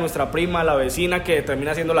tías, nuestra prima, la vecina, que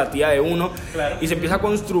termina siendo la tía de uno. Claro. Y se empieza a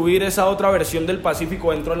construir esa otra versión del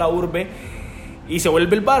Pacífico dentro de la urbe. Y se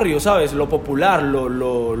vuelve el barrio, ¿sabes? Lo popular,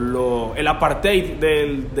 el apartheid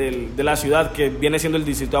de la ciudad, que viene siendo el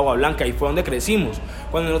distrito de Agua Blanca, y fue donde crecimos.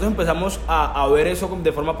 Cuando nosotros empezamos a ver eso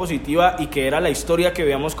de forma positiva, y que era la historia que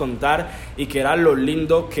veíamos contar, y que era lo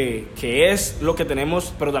lindo que es lo que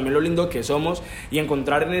tenemos, pero también lo lindo que somos, y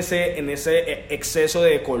encontrar en ese exceso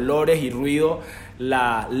de colores y ruido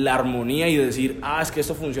la armonía, y decir, es que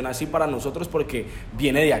esto funciona así para nosotros porque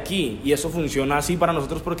viene de aquí, y eso funciona así para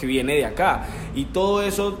nosotros porque viene de acá. Y todo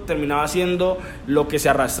eso terminaba siendo lo que se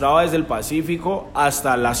arrastraba desde el Pacífico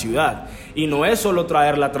hasta la ciudad. Y no es solo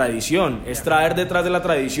traer la tradición, es traer detrás de la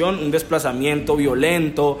tradición un desplazamiento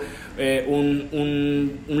violento,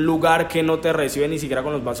 un lugar que no te recibe ni siquiera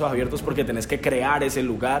con los brazos abiertos, porque tenés que crear ese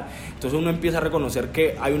lugar. Entonces uno empieza a reconocer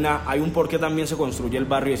que hay un por qué también se construye el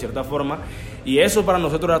barrio de cierta forma, y eso para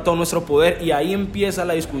nosotros era todo nuestro poder. Y ahí empieza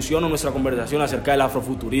la discusión o nuestra conversación acerca del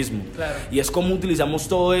afrofuturismo. Claro. Y es cómo utilizamos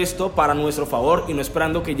todo esto para nuestro favor, y no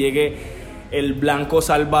esperando que llegue el blanco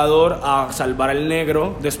salvador a salvar al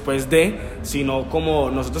negro después de, sino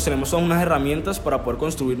como nosotros tenemos todas unas herramientas para poder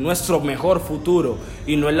construir nuestro mejor futuro,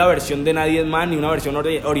 y no es la versión de nadie más ni una versión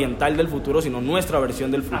oriental del futuro, sino nuestra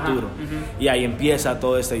versión del futuro. Y ahí empieza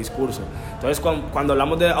todo este discurso. Entonces cuando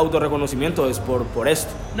hablamos de autorreconocimiento es por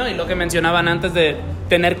esto. No, y lo que mencionaban antes de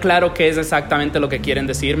tener claro qué es exactamente lo que quieren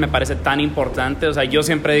decir me parece tan importante. O sea, yo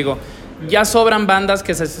siempre digo, ya sobran bandas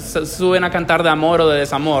que se suben a cantar de amor o de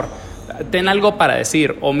desamor. Ten algo para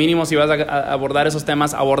decir, o mínimo si vas a abordar esos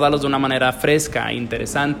temas, abórdalos de una manera fresca,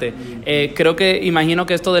 interesante. Imagino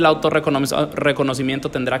que esto del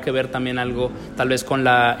autorreconocimiento tendrá que ver también algo tal vez con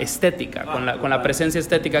la estética, con la presencia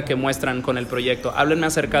estética que muestran con el proyecto. Háblenme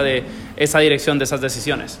acerca de esa dirección, de esas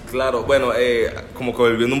decisiones. Claro, bueno, como que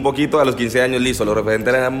volviendo un poquito a los 15 años, listo, los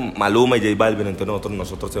referentes eran Maluma y J Balvin, entonces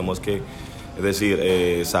nosotros tenemos que, es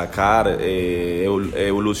decir, sacar,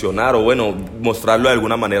 evolucionar o bueno, mostrarlo de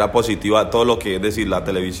alguna manera positiva todo lo que es decir la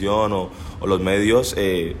televisión o los medios,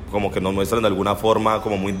 como que nos muestran de alguna forma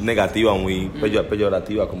como muy negativa, muy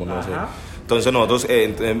peyorativa, como no sé. Entonces nosotros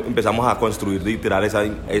empezamos a construir literal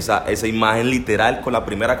esa imagen literal con la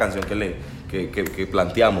primera canción que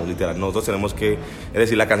planteamos, literal. Nosotros tenemos que, es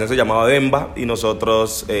decir, la canción se llamaba Bemba y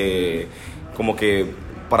nosotros como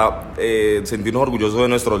que para sentirnos orgullosos de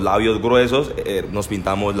nuestros labios gruesos, nos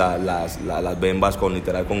pintamos las bembas con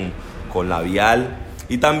literal con labial,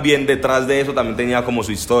 y también detrás de eso también tenía como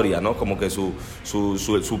su historia, ¿no? Como que su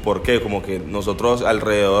porqué, como que nosotros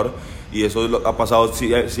alrededor, y eso ha pasado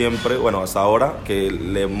siempre, bueno, hasta ahora, que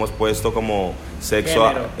le hemos puesto como sexo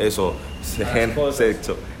género.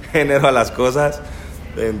 Sexo, género a las cosas.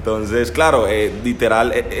 Entonces, claro,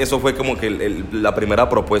 literal, eso fue como que la primera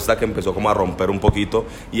propuesta que empezó como a romper un poquito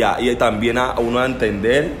y también a uno a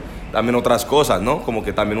entender también otras cosas, ¿no? Como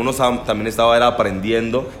que también uno también estaba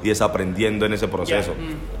aprendiendo y desaprendiendo en ese proceso.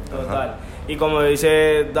 Total. Y como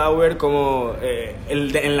dice Dawer, como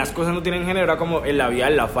en las cosas no tienen género, era como el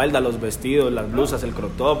labial, la falda, los vestidos, las blusas, el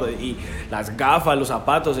crop top y las gafas, los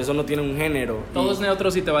zapatos, eso no tiene un género. Todo es neutro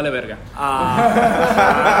si te vale verga.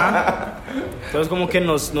 Entonces como que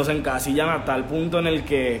nos encasillan a tal punto en el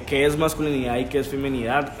que es masculinidad y qué es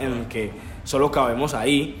feminidad, en el que solo cabemos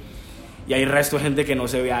ahí. Y hay resto de gente que no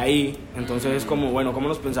se ve ahí. Entonces es como, bueno, ¿cómo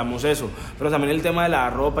nos pensamos eso? Pero también el tema de la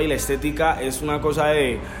ropa y la estética es una cosa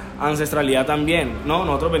de ancestralidad también, ¿no?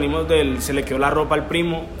 Nosotros venimos se le quedó la ropa al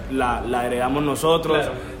primo, la heredamos nosotros,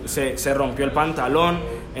 claro. Se rompió el pantalón,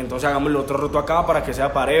 entonces hagámosle otro roto acá para que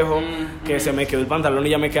sea parejo, que se me quedó el pantalón y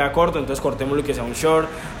ya me queda corto, entonces cortémoslo y que sea un short,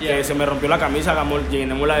 que se me rompió la camisa,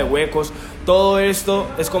 llenémosla de huecos. Todo esto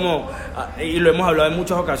es como, y lo hemos hablado en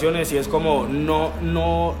muchas ocasiones, y es como,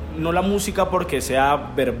 no la música porque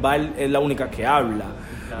sea verbal es la única que habla,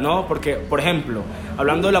 ¿no? Porque, por ejemplo,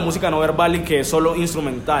 hablando de la música no verbal y que es solo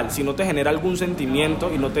instrumental, si no te genera algún sentimiento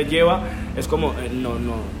y no te lleva, es como,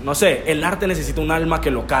 no sé, el arte necesita un alma que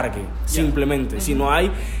lo cargue, simplemente. Si no hay,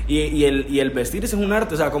 y el vestirse es un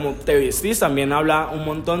arte, o sea, como te vestís también habla un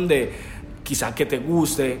montón de quizá que te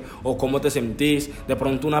guste o cómo te sentís. De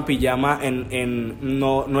pronto una pijama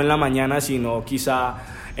no en la mañana, sino quizá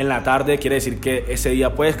en la tarde, quiere decir que ese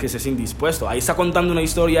día pues que estés indispuesto. Ahí está contando una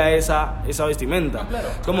historia esa vestimenta. Claro.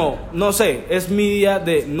 Como, no sé, es mi día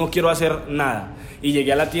de no quiero hacer nada y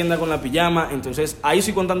llegué a la tienda con la pijama, entonces ahí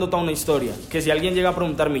estoy contando toda una historia, que si alguien llega a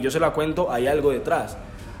preguntarme y yo se la cuento, hay algo detrás.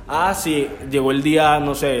 Sí, llegó el día,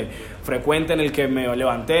 no sé, frecuente en el que me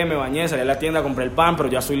levanté, me bañé, salí a la tienda, compré el pan, pero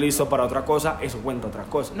ya estoy listo para otra cosa, eso cuenta otra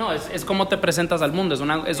cosa. No, es como te presentas al mundo,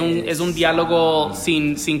 es un diálogo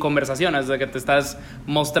sin conversaciones, de que te estás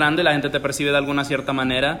mostrando y la gente te percibe de alguna cierta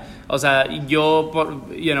manera. O sea, yo,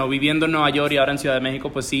 viviendo en Nueva York y ahora en Ciudad de México,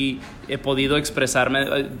 pues sí he podido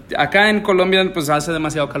expresarme. Acá en Colombia, pues hace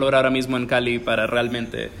demasiado calor ahora mismo en Cali para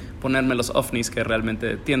realmente ponerme los ovnis que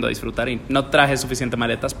realmente tiendo a disfrutar, y no traje suficientes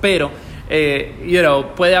maletas, pero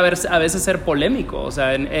puede a veces ser polémico. O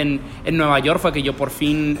sea, en Nueva York fue que yo por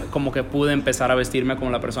fin como que pude empezar a vestirme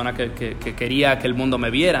como la persona que quería que el mundo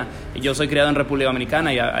me viera. Y yo soy criado en República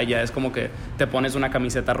Dominicana y allá es como que te pones una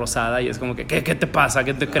camiseta rosada y es como que ¿qué te pasa?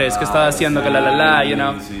 ¿Qué te crees que estás haciendo?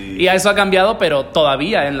 Sí. Y eso ha cambiado, pero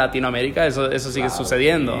todavía en Latinoamérica eso sigue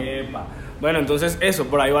sucediendo. Bueno, entonces eso,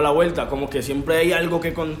 por ahí va la vuelta, como que siempre hay algo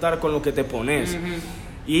que contar con lo que te pones.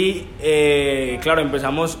 Y claro,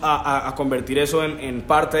 empezamos a convertir eso en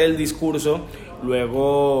parte del discurso.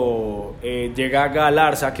 Luego llega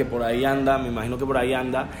Galarza, que por ahí anda, me imagino que por ahí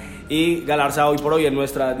anda. Y Galarza hoy por hoy es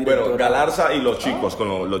nuestra directora. Bueno, Galarza y los chicos,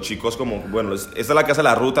 los chicos como, bueno, esta es la casa de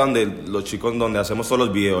la ruta donde los chicos, donde hacemos todos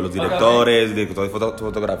los videos, los directores de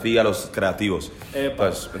fotografía, los creativos.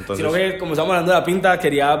 Pues, entonces, sino que como estamos hablando de la pinta,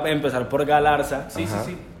 quería empezar por Galarza. Sí.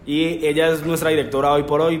 Y ella es nuestra directora hoy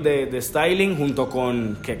por hoy de styling, junto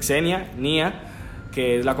con Nia,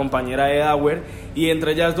 que es la compañera de Dawer, y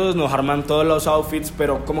entre ellas dos nos arman todos los outfits,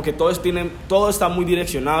 pero como que todo está muy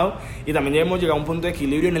direccionado, y también ya hemos llegado a un punto de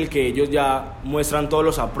equilibrio en el que ellos ya muestran todos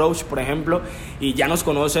los approach, por ejemplo, y ya nos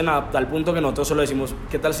conocen a tal punto que nosotros solo decimos,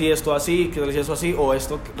 ¿qué tal si esto así? ¿Qué tal si esto así? O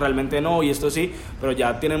esto realmente no, y esto sí, pero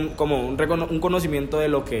ya tienen como un conocimiento de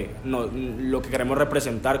lo que queremos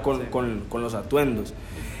representar con los atuendos.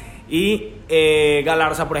 Y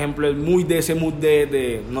Galarza, por ejemplo, es muy de ese mood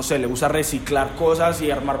de, no sé, le gusta reciclar cosas y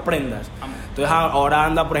armar prendas. Entonces ahora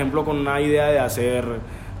anda, por ejemplo, con una idea de hacer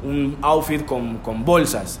un outfit con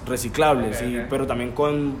bolsas reciclables, pero también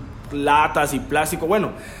con latas y plástico.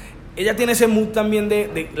 Bueno, ella tiene ese mood también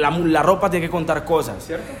de la ropa tiene que contar cosas.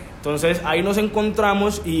 ¿Cierto? Entonces ahí nos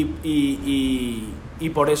encontramos y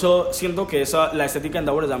por eso siento que la estética en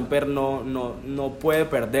Dawer X Damper no puede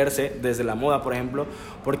perderse desde la moda, por ejemplo,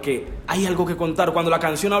 porque hay algo que contar. Cuando la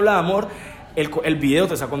canción habla de amor, el video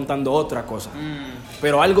te está contando otra cosa,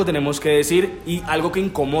 pero algo tenemos que decir y algo que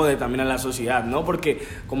incomode también a la sociedad, ¿no? Porque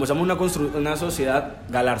como somos una sociedad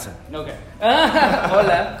Galarza. Okay.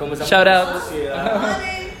 Hola. Shout out.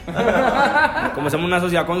 Como somos una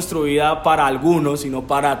sociedad construida para algunos y no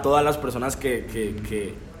para todas las personas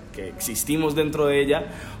que existimos dentro de ella,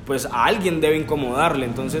 pues a alguien debe incomodarle.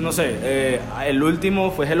 Entonces, no sé, el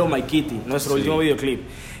último fue Hello My Kitty, nuestro último videoclip,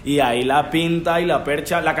 y ahí la pinta y la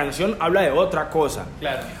percha. La canción habla de otra cosa,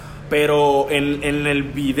 claro, pero en el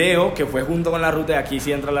video, que fue junto con la ruta, de aquí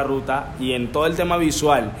sí entra la ruta, y en todo el tema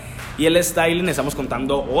visual y el styling estamos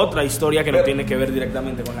contando otra historia que no tiene que ver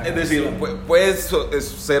directamente con la canción. Es decir, puede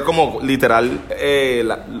ser como literal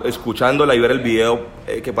escuchándola y ver el video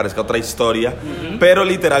que parezca otra historia, pero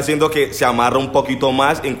literal siento que se amarra un poquito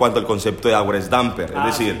más en cuanto al concepto de Dawer X Damper.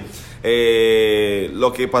 Es decir,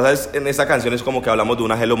 lo que pasa es en esta canción es como que hablamos de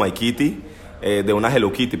una Hello My Kitty, de una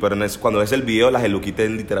Hello Kitty, pero cuando es el video, la Hello Kitty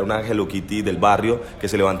es literal una Hello Kitty del barrio que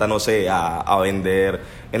se levanta, no sé, a vender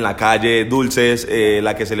en la calle dulces,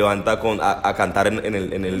 la que se levanta a cantar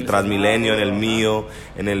en el Transmilenio, en el mío,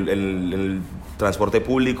 en el transporte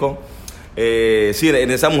público. Sí,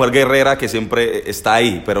 en esa mujer guerrera que siempre está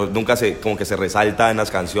ahí, pero nunca como que se resalta en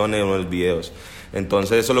las canciones o en los videos.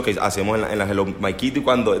 Entonces eso es lo que hacemos en la Hello My Kitty.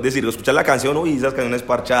 Es decir, escuchar la canción, uy, esa canción es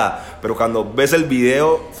parchada, pero cuando ves el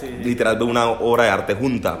video, literal ves una obra de arte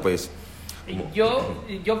junta, pues.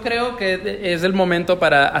 Yo creo que es el momento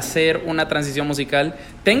para hacer una transición musical.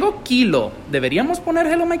 Tengo Kilo, ¿deberíamos poner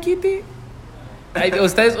Hello My Kitty?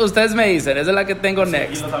 Ustedes me dicen, esa es la que tengo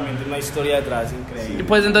next. Kilo también tiene una historia detrás increíble.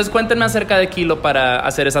 Pues entonces cuéntenme acerca de Kilo para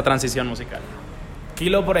hacer esa transición musical.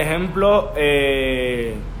 Kilo, por ejemplo,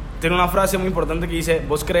 tiene una frase muy importante que dice: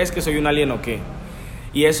 ¿vos crees que soy un alien o qué?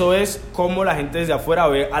 Y eso es como la gente desde afuera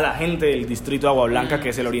ve a la gente del distrito de Agua Blanca, que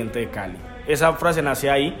es el oriente de Cali. Esa frase nace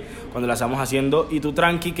ahí cuando la estamos haciendo. Y tú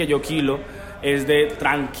tranqui, que yo kilo, es de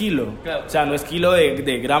tranquilo. Claro. O sea, no es kilo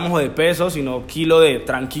de gramos o de pesos, sino kilo de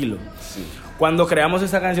tranquilo. Sí. Cuando creamos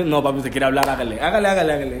esta canción, no, papi, usted quiere hablar, hágale.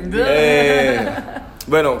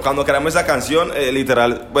 Bueno, cuando creamos esa canción,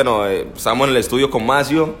 literal, estábamos en el estudio con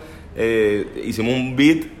Macio, hicimos un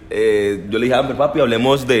beat, yo le dije, papi,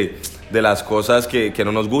 hablemos de las cosas que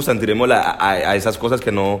no nos gustan, tiremos a esas cosas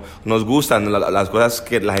que no nos gustan, las cosas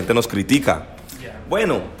que la gente nos critica. Yeah.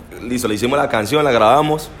 Bueno, listo, le hicimos la canción, la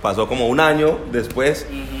grabamos, pasó como un año después,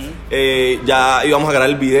 ya íbamos a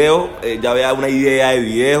grabar el video, ya había una idea de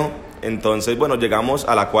video. Entonces, llegamos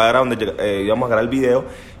a la cuadra donde íbamos a grabar el video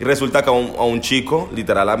y resulta que a un chico,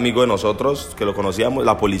 literal amigo de nosotros, que lo conocíamos,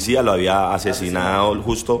 la policía lo había asesinado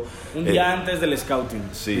justo... Un día antes del scouting,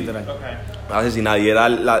 sí, literal. Okay. Asesinado, y era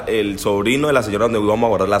el sobrino de la señora donde íbamos a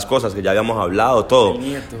guardar las cosas, que ya habíamos hablado, todo.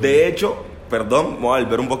 De hecho, perdón, voy a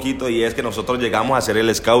volver un poquito, y es que nosotros llegamos a hacer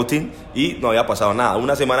el scouting y no había pasado nada.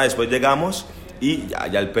 Una semana después llegamos... y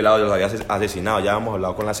ya el pelado los había asesinado, ya habíamos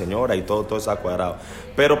hablado con la señora y todo estaba cuadrado,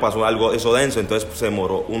 pero pasó algo eso denso, entonces se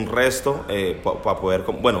demoró un resto para poder,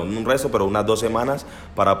 un resto, pero unas 2 semanas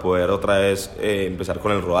para poder otra vez empezar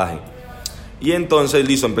con el rodaje. Y entonces,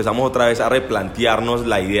 listo, empezamos otra vez a replantearnos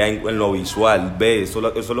la idea en lo visual.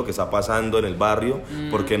 Eso es lo que está pasando en el barrio,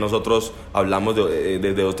 porque nosotros hablamos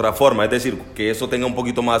de otra forma, es decir, que eso tenga un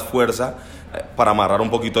poquito más fuerza para amarrar un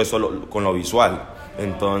poquito eso con lo visual.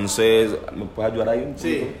 Entonces, ¿me puedes ayudar ahí?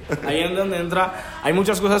 Sí, ahí es donde entra. Hay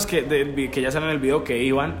muchas cosas que ya salen en el video que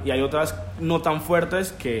iban, y hay otras no tan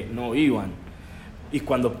fuertes que no iban. Y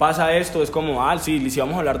cuando pasa esto es como, si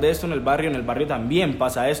vamos a hablar de esto en el barrio también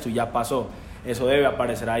pasa esto, y ya pasó. eso debe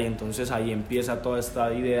aparecer ahí. Entonces ahí empieza toda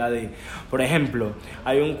esta idea de, por ejemplo,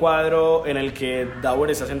 hay un cuadro en el que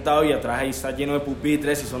Dawer está sentado y atrás ahí está lleno de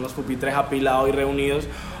pupitres, y son los pupitres apilados y reunidos,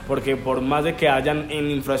 porque por más de que hayan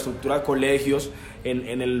en infraestructura colegios,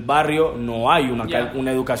 en el barrio no hay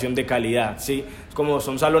una educación de calidad, ¿sí? Es como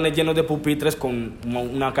son salones llenos de pupitres con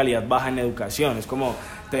una calidad baja en educación. Es como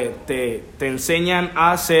te enseñan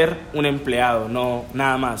a ser un empleado, no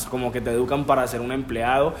nada más, como que te educan para ser un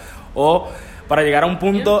empleado o para llegar a un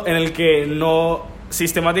punto en el que no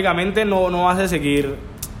sistemáticamente no vas a seguir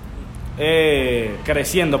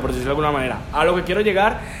creciendo, por decirlo de alguna manera. A lo que quiero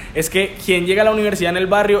llegar es que quien llega a la universidad en el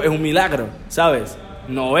barrio es un milagro, ¿sabes?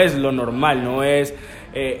 No es lo normal, no es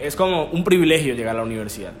como un privilegio llegar a la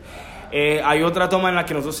universidad. Hay otra toma en la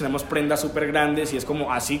que nosotros tenemos prendas súper grandes, y es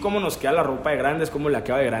como, así como nos queda la ropa de grande, es como la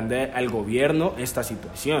queda de grande al gobierno esta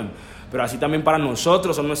situación. Pero así también para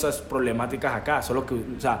nosotros son nuestras problemáticas acá, solo que,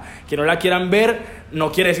 o sea, que no la quieran ver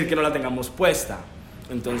no quiere decir que no la tengamos puesta.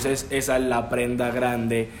 Entonces esa es la prenda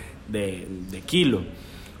grande de Kilo.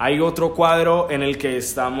 Hay otro cuadro en el que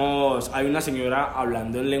hay una señora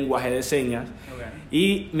hablando en lenguaje de señas,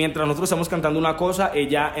 y mientras nosotros estamos cantando una cosa,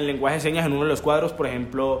 ella en lenguaje de señas en uno de los cuadros, por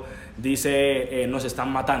ejemplo, dice nos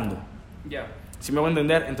están matando. ¿Sí me voy a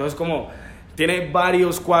entender? Entonces como tiene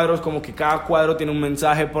varios cuadros, como que cada cuadro tiene un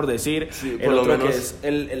mensaje por decir. Sí, por el otro que es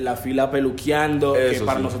la fila peluqueando, que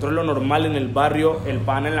para nosotros es lo normal en el barrio, el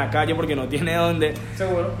pan en la calle porque no tiene dónde.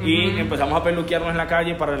 Seguro. Y empezamos a peluquearnos en la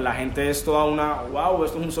calle, para la gente es toda wow,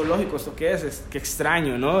 esto es un zoológico, ¿esto qué es? Qué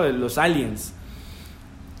extraño, ¿no? Los aliens.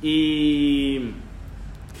 Y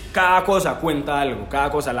cada cosa cuenta algo, cada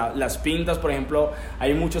cosa, las pintas, por ejemplo,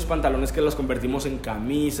 hay muchos pantalones que los convertimos en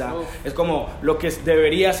camisa. Es como lo que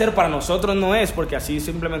debería ser para nosotros no es, porque así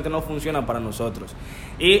simplemente no funciona para nosotros.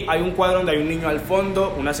 Y hay un cuadro donde hay un niño al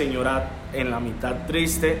fondo, una señora en la mitad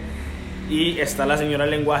triste, y está la señora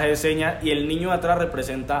en lenguaje de señas, y el niño de atrás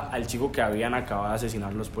representa al chico que habían acabado de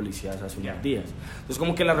asesinar los policías hace unos días. Entonces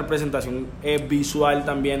como que la representación visual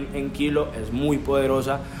también en Kilo es muy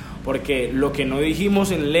poderosa, porque lo que no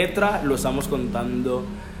dijimos en letra lo estamos contando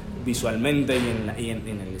visualmente y en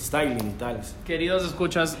el styling y tal. Queridos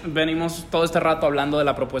escuchas, venimos todo este rato hablando de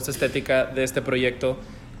la propuesta estética de este proyecto.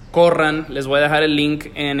 Corran, les voy a dejar el link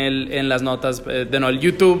en las notas. El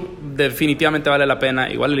YouTube definitivamente vale la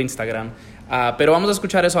pena, igual el Instagram. Pero vamos a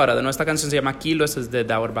escuchar eso ahora. De nuestra canción se llama Kilo, es de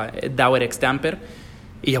Dawer X Damper,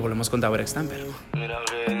 y ya volvemos con Dawer X Damper.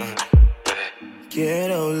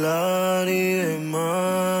 Quiero hablar y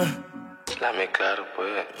demás. Dame claro, pues.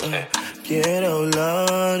 Quiero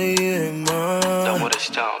hablar y demás. Dawer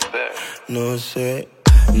X Damper. No sé.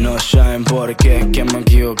 No saben por qué, que me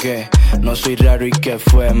equivoqué. No soy raro y que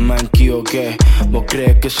fue, me equivoqué. ¿Vos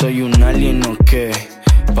crees que soy un alien o qué?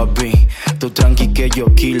 Papi, tú tranqui que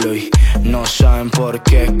yo Kilo y no saben por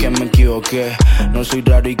qué, que me equivoqué. No soy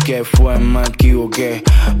raro y que fue, me equivoqué.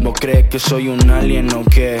 ¿Vos crees que soy un alien o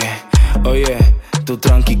qué? Oye, tú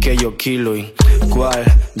tranqui que yo Kilo y cuál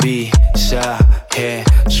visaje,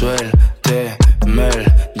 suélteme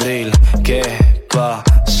el drill. ¿Qué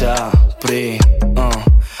pasa, pri?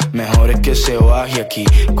 Mejor es que se baje aquí.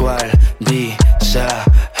 ¿Cuál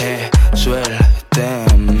visaje?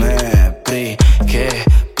 Suélteme, pri. ¿Qué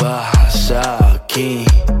pasa aquí?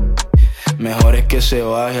 Mejor es que se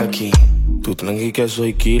baje aquí. Tú tranqui que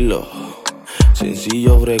soy Kilo,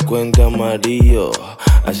 sencillo, frecuente, amarillo,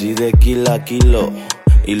 así de kilo a kilo,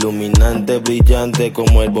 iluminante, brillante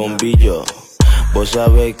como el bombillo. Vos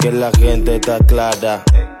sabés que la gente está clara.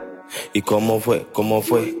 ¿Y cómo fue?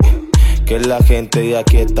 Que la gente de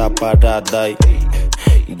aquí está parada y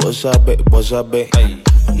vos sabés,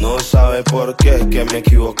 no sabes por qué, que me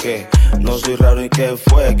equivoqué. No soy raro y que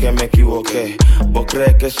fue, que me equivoqué. ¿Vos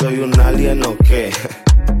crees que soy un alien o qué?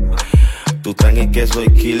 Tú tranqui que soy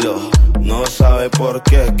Kilo, no sabes por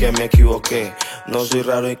qué, que me equivoqué. No soy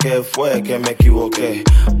raro y que fue, que me equivoqué.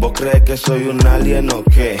 ¿Vos crees que soy un alien o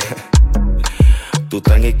qué? Tú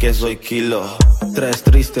tranqui que soy Kilo. Tres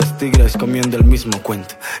tristes tigres comiendo el mismo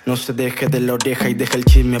cuento. No se deje de la oreja y deja el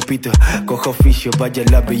chisme a pito. Coja oficio, vaya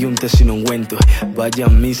al labio y unte sin ungüento. Vaya a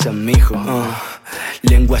misa, mijo.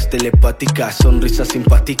 Lenguas telepáticas, sonrisas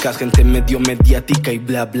simpáticas, gente medio mediática y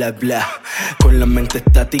bla bla bla. Con la mente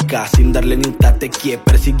estática, sin darle ni un tatequie,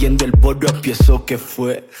 persiguiendo el bolo a pie, ¿eso qué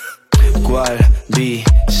fue? ¿Cuál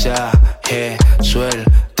visaje?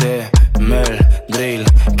 Suélteme el drill.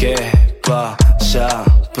 ¿Qué pasa,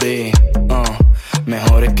 pri?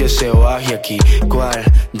 Mejor es que se baje aquí. ¿Cuál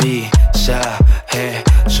visaje?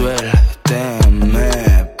 Suélteme,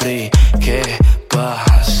 pri. ¿Qué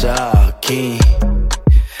pasa aquí?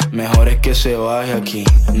 Mejor es que se baje aquí.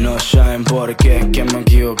 No saben por qué, que me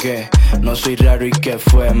equivoqué. No soy raro y que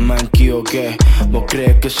fue, me equivoqué. ¿Vos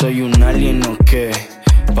crees que soy un alien o qué?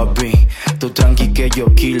 Papi, tú tranqui que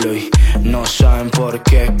yo kilo y no saben por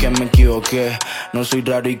qué, que me equivoqué. No soy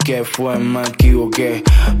raro y que fue, me equivoqué.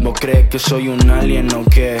 ¿Vos crees que soy un alien o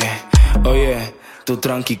qué? Oye, tú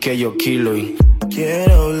tranqui que yo kilo y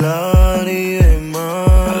quiero hablar y demás.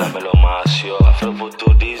 Háblamelo más, yo,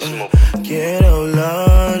 afrofuturismo. Quiero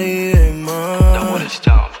hablar y demás. Dawer X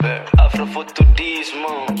Damper,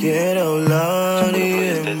 afrofuturismo. Quiero hablar y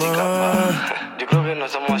demás. Yo creo que no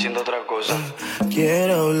estamos haciendo otra cosa.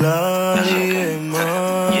 Quiero hablar y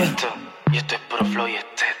demás. Y esto es puro flow y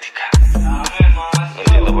estética. No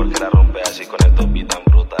entiendo por qué la rompe así con estos beats tan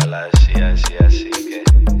brutal, así que. Así que.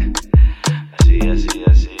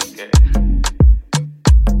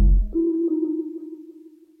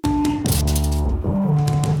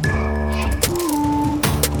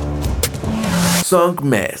 Song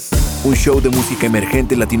Mess, un show de música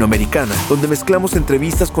emergente latinoamericana donde mezclamos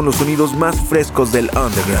entrevistas con los sonidos más frescos del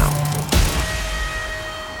underground.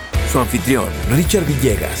 Su anfitrión, Richard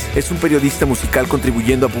Villegas, es un periodista musical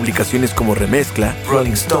contribuyendo a publicaciones como Remezcla,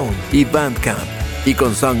 Rolling Stone y Bandcamp. Y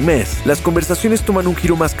con Song Mess, las conversaciones toman un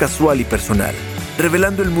giro más casual y personal,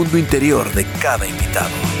 revelando el mundo interior de cada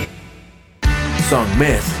invitado. Song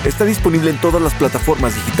Mess está disponible en todas las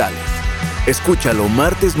plataformas digitales. Escúchalo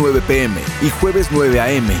martes 9 p.m. y jueves 9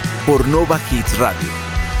 a.m. por Nova Hits Radio.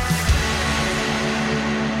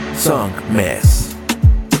 Song Mess.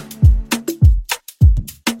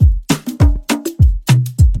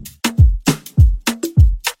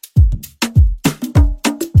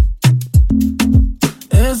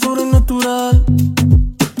 Es sobrenatural.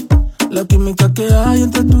 La química que hay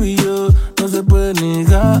entre tú y yo no se puede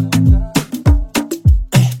negar.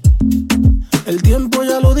 El tiempo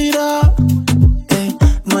ya lo dirá.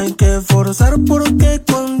 No hay que forzar porque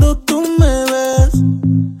cuando tú me ves,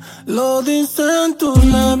 lo dicen tus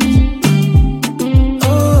labios.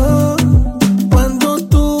 Oh, cuando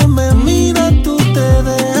tú me miras, tú te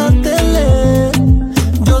dejas de leer.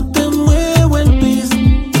 Yo te muevo el piso.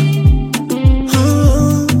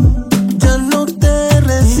 Oh, ya no te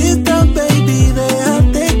resistas, baby,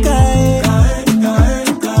 déjate caer.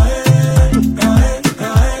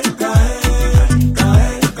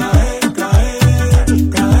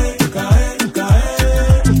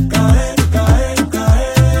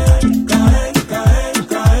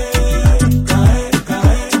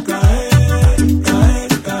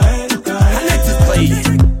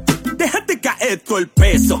 Todo el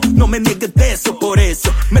peso, no me niegues de eso, por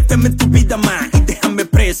eso méteme en tu vida más y déjame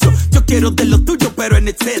preso. Yo quiero de lo tuyo pero en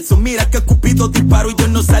exceso. Mira que Cupido disparó y yo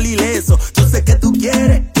no salí ileso. Yo sé que tú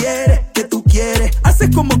quieres, que tú quieres.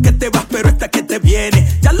 Haces como que te vas pero esta que te viene.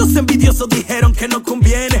 Ya los envidiosos dijeron que no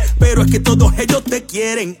conviene, pero es que todos ellos te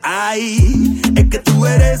quieren. Ay, es que tú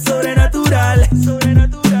eres sobrenatural.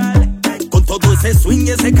 Con todo ese swing,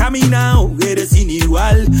 ese caminao, eres sin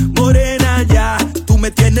igual. Morena ya, tú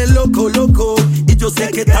me tienes loco. Y yo sé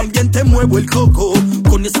que también te muevo el coco.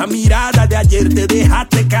 Con esa mirada de ayer te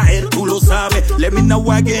dejaste caer, tú lo sabes. Let me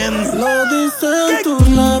know again. Lo dicen tus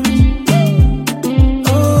labios.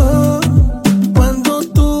 Oh, cuando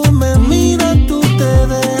tú me miras, tú te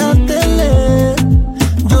dejas de leer.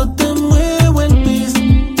 Yo te muevo el piso.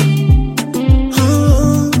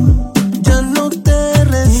 Oh, ya no te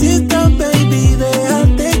resistas, baby,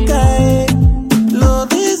 déjate caer. Lo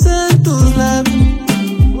dicen tus labios.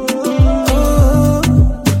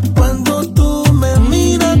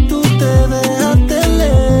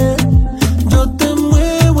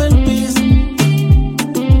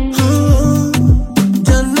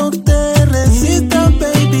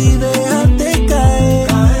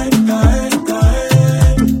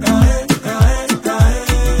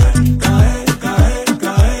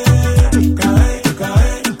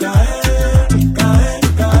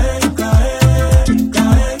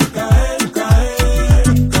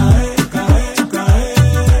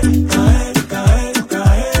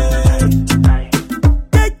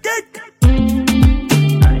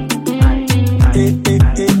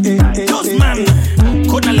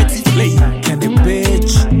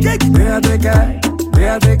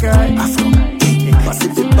 Déjate caer.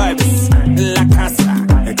 Pacific Vibes en la casa.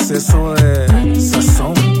 Exceso de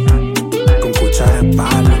sazón con cuchara de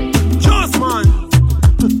palo. Just man.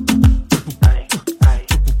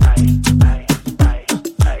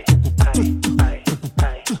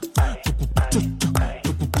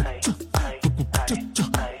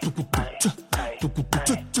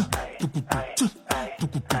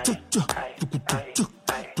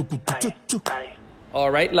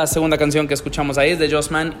 Alright, la segunda canción que escuchamos ahí es de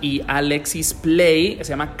Jossman y Alexis Play, se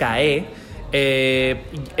llama Cae.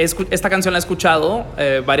 Esta canción la he escuchado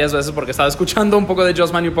varias veces porque estaba escuchando un poco de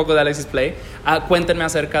Jossman y un poco de Alexis Play. Cuéntenme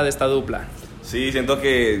acerca de esta dupla. Sí, siento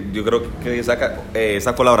que yo creo que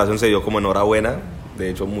esa colaboración se dio como enhorabuena. De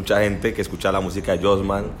hecho, mucha gente que escucha la música de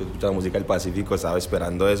Jossman, que escucha la música del Pacífico, estaba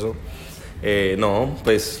esperando eso. No,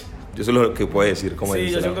 pues yo eso es lo que puedo decir. Como sí,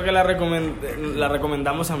 yo siento que la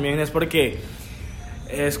recomendamos también es porque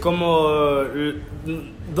es como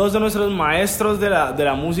dos de nuestros maestros de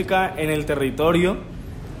la música en el territorio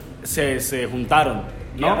se juntaron,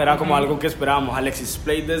 ¿no? Era como algo que esperábamos. Alexis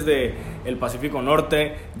Play desde el Pacífico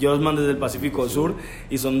Norte, Jossman desde el Pacífico Sur,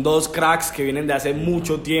 y son dos cracks que vienen de hace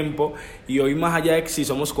mucho tiempo, y hoy, más allá de que si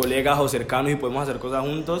somos colegas o cercanos y podemos hacer cosas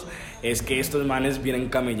juntos, es que estos manes vienen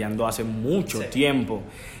camellando hace mucho tiempo,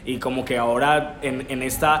 y como que ahora en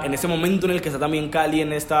este momento en el que está también Cali,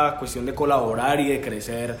 en esta cuestión de colaborar y de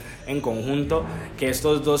crecer en conjunto, que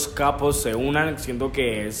estos dos capos se unan, siento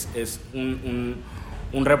que es un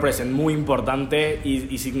represent muy importante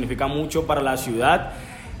y significa mucho para la ciudad,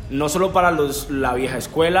 no solo para la vieja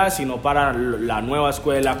escuela, sino para la nueva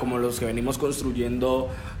escuela, como los que venimos construyendo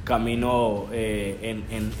camino,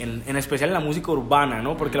 en especial en la música urbana,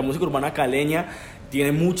 ¿no? Porque la música urbana caleña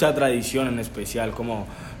tiene mucha tradición, en especial, como,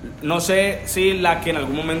 no sé si la que en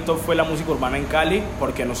algún momento fue la música urbana en Cali,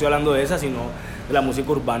 porque no estoy hablando de esa, sino de la música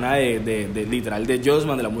urbana de literal de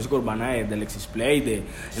Jossman, de la música urbana de Alexis Play,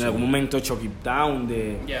 en algún momento Chuck It Down,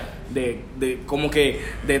 de como que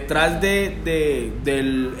detrás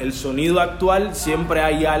del sonido actual siempre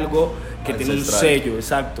hay algo que tiene un sello,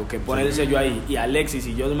 exacto, que pone el sello ahí, y Alexis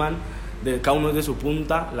y Jossman, cada uno de su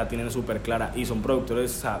punta la tienen súper clara, y son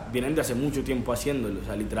productores, o sea, vienen de hace mucho tiempo haciéndolo, o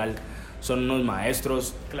sea, literal son unos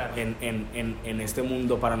maestros en este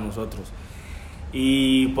mundo para nosotros.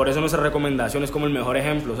 Y por eso nuestra recomendación es como el mejor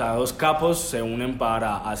ejemplo, o sea, dos capos se unen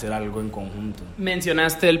para hacer algo en conjunto.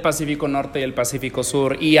 Mencionaste el Pacífico Norte y el Pacífico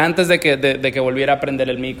Sur, y antes de que volviera a prender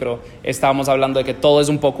el micro, estábamos hablando de que todo es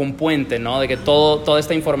un poco un puente, ¿no? De que toda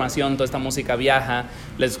esta información, toda esta música viaja.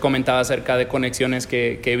 Les comentaba acerca de conexiones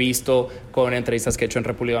que he visto con entrevistas que he hecho en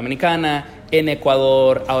República Dominicana, en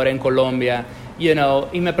Ecuador, ahora en Colombia,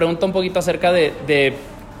 y me pregunto un poquito acerca de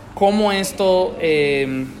cómo esto...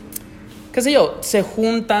 qué sé yo, se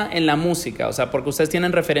junta en la música, o sea, porque ustedes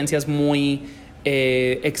tienen referencias muy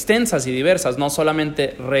extensas y diversas, no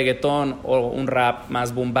solamente reggaetón o un rap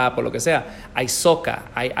más boom bap o lo que sea, hay soca,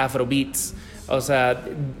 hay afrobeats, o sea,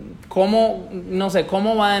 ¿cómo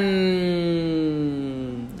van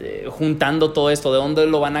juntando todo esto? ¿De dónde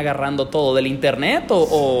lo van agarrando todo? ¿Del internet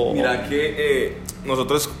o...? Mira que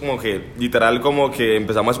nosotros como que, literal, como que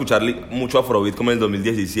empezamos a escuchar mucho afrobeat como en el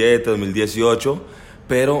 2017, 2018,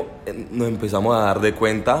 pero nos empezamos a dar de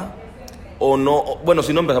cuenta, o no, bueno,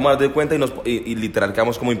 sí nos empezamos a dar de cuenta y literal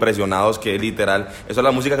quedamos como impresionados, que literal, esa es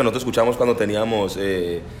la música que nosotros escuchamos cuando teníamos,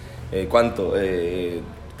 ¿cuánto?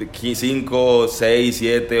 5, 6,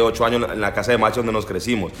 7, 8 años en la casa de machos donde nos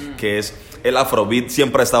crecimos, que es el afrobeat.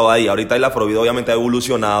 Siempre ha estado ahí. Ahorita el afrobeat obviamente ha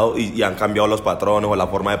evolucionado y han cambiado los patrones o la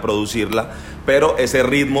forma de producirla, pero ese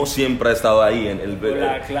ritmo siempre ha estado ahí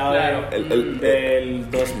la clave el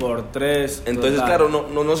 2x3. Entonces total. Claro,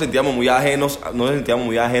 no nos sentíamos muy ajenos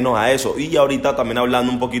a eso. Y ahorita también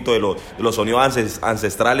hablando un poquito de los sonidos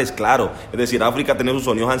ancestrales, claro, es decir, África tiene sus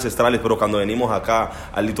sonidos ancestrales, pero cuando venimos acá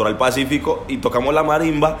al litoral pacífico y tocamos la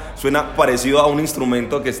marimba, suena parecido a un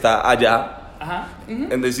instrumento que está allá. Ajá.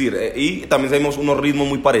 Es decir, y también tenemos unos ritmos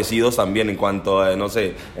muy parecidos también en cuanto a, no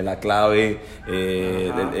sé, en la clave,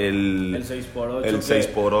 el 6x8. El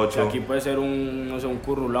 6x8. Que aquí puede ser un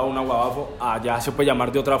currulao, un aguabafo. Allá se puede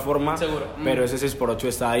llamar de otra forma. Seguro. Pero ese 6x8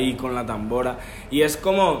 está ahí con la tambora. Y es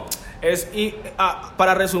como...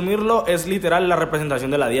 para resumirlo, es literal la representación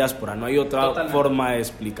de la diáspora, no hay otra forma de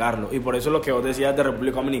explicarlo, y por eso lo que vos decías de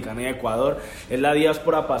República Dominicana y Ecuador es la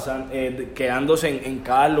diáspora quedándose en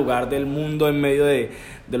cada lugar del mundo en medio de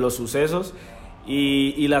los sucesos,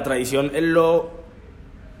 y la tradición es o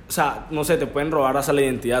sea, no sé, te pueden robar hasta la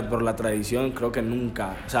identidad, pero la tradición creo que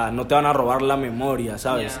nunca, o sea, no te van a robar la memoria,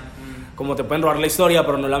 ¿sabes? Como te pueden robar la historia,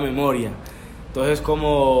 pero no la memoria. Entonces,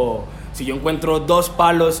 como si yo encuentro 2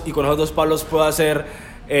 palos y con esos 2 palos puedo hacer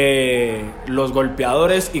los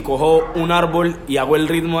golpeadores y cojo un árbol y hago el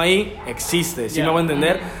ritmo ahí, existe, ¿sí me voy a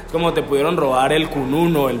entender? Es como te pudieron robar el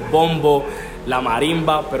cununo, el bombo, la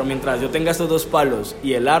marimba, pero mientras yo tenga estos 2 palos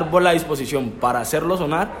y el árbol a disposición para hacerlo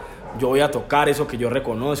sonar, yo voy a tocar eso que yo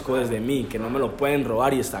reconozco desde mí, que no me lo pueden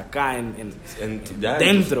robar y está acá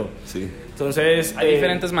dentro. Sí. Entonces, hay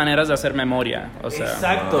diferentes maneras de hacer memoria, o sea.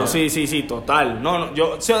 Exacto, sí, total. No,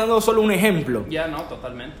 yo estoy dando solo un ejemplo. Ya, no,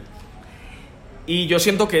 totalmente. Y yo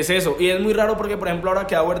siento que es eso, y es muy raro porque, por ejemplo, ahora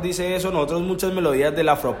que Dawer dice eso, nosotros muchas melodías del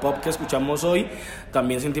afropop que escuchamos hoy,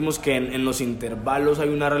 también sentimos que en los intervalos hay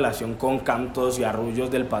una relación con cantos y arrullos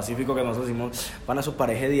del Pacífico que nosotros decimos, van a su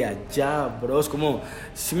pareja de allá, bro, es como,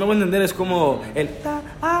 si me voy a entender, es como el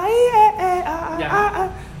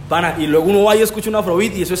pana, y luego uno va y escucha un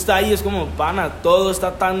afrobeat y eso está ahí, es como, pana, todo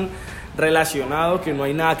está tan relacionado que no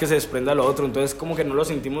hay nada que se desprenda de lo otro, entonces como que no lo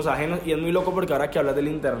sentimos ajenos, y es muy loco porque ahora que hablas del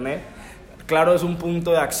internet, claro, es un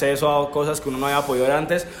punto de acceso a cosas que uno no había podido ver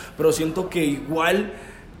antes, pero siento que igual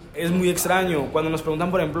es muy extraño. Cuando nos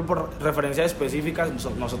preguntan, por ejemplo, por referencias específicas,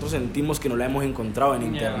 nosotros sentimos que no la hemos encontrado en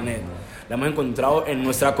internet. La hemos encontrado en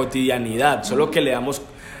nuestra cotidianidad, solo que le damos...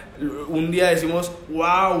 Un día decimos,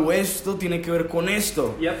 wow, esto tiene que ver con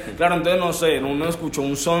esto. Claro, entonces, no sé, uno escuchó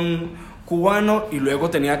un son cubano y luego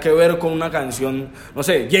tenía que ver con una canción, no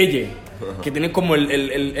sé, Yeye, que tiene como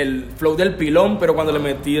el flow del pilón, pero cuando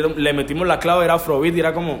le metimos la clave era afrobeat y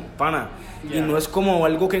era como, pana, y no es como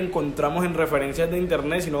algo que encontramos en referencias de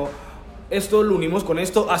internet, sino esto lo unimos con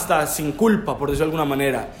esto hasta sin culpa, por decirlo de alguna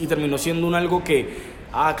manera, y terminó siendo algo que,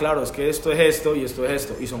 claro, es que esto es esto y esto es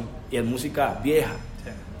esto, y es música vieja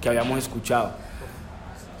que habíamos escuchado.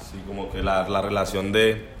 Sí, como que la relación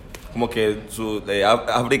de... Como que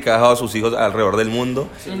África ha dejado a sus hijos alrededor del mundo,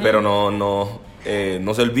 pero no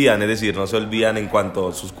se olvidan, es decir, no se olvidan en cuanto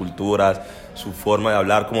a sus culturas, su forma de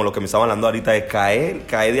hablar, como lo que me estaban hablando ahorita de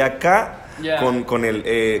cae de acá con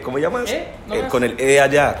el, ¿cómo llamas? Con el de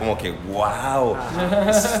allá, como que wow,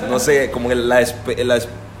 no sé, como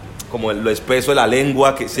como lo espeso de la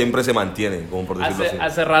lengua que siempre se mantiene, como por decirlo así.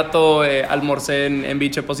 Hace rato almorcé en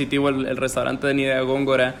Biche Positivo, el restaurante de Nidea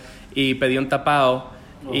Góngora, y pedí un tapado.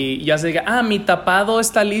 Y yo así de que, mi tapado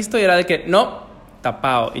está listo. Y era de que, no,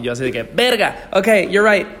 tapado. Y yo así de que, verga, ok, you're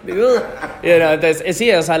right. Entonces,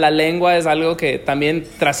 sí, o sea, la lengua es algo que también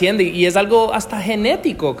trasciende. Y es algo hasta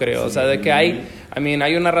genético, creo. Sí. O sea, de que hay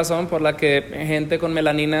una razón por la que gente con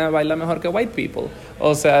melanina baila mejor que white people.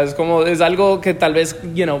 O sea, es algo que tal vez,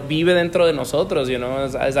 vive dentro de nosotros,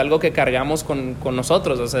 es algo que cargamos con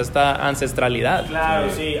nosotros, o sea, esta ancestralidad. Claro,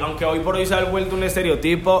 sí, aunque hoy por hoy se ha vuelto un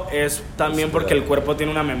estereotipo, es también porque el cuerpo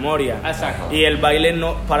tiene una memoria. Exacto. Y el baile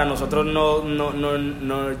para nosotros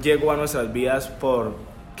no llegó a nuestras vidas por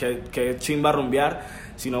que chimba rumbear,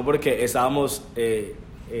 sino porque estábamos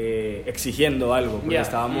exigiendo algo, porque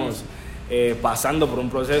estábamos... pasando por un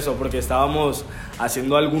proceso, porque estábamos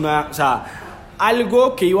haciendo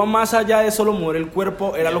algo que iba más allá de solo mover el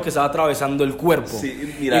cuerpo, era lo que estaba atravesando el cuerpo.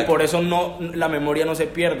 Sí, mira, y por eso la memoria no se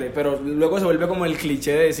pierde, pero luego se vuelve como el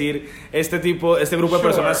cliché de decir, este grupo de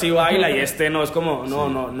personas sí baila y no, es como,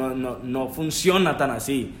 no funciona tan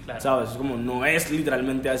así, claro. ¿Sabes? Es como, no es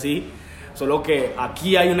literalmente así, solo que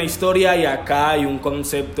aquí hay una historia y acá hay un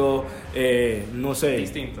concepto, no sé.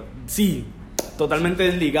 Distinto. Sí. Totalmente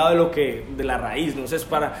desligado de la raíz, no sé,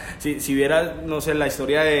 si viera, no sé, la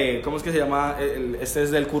historia de, ¿cómo es que se llama? Este es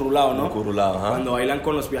del currulao, ¿no? El currulao, ajá. Cuando bailan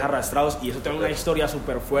con los pies arrastrados, y eso tiene una historia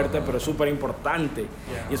súper fuerte, pero súper importante,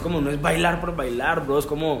 y es como, no es bailar por bailar, bro, es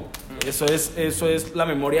como, eso es la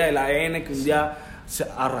memoria del ADN que un día se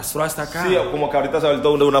arrastró hasta acá. Sí, como que ahorita se ha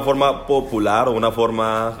vuelto de una forma popular o una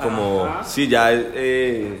forma como, sí, ya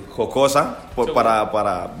jocosa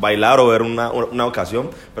para bailar o ver una ocasión,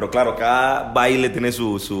 pero claro, cada baile tiene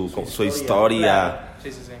su historia. Claro.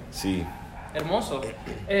 Sí. Sí. Hermoso.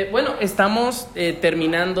 Bueno, estamos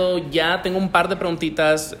terminando ya. Tengo un par de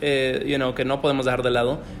preguntitas que no podemos dejar de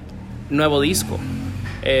lado. Nuevo disco.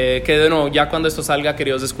 Que ya cuando esto salga,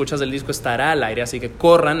 queridos escuchas, del disco estará al aire, así que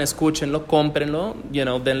corran, escúchenlo, cómprenlo,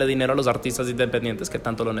 denle dinero a los artistas independientes que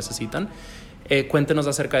tanto lo necesitan. Cuéntenos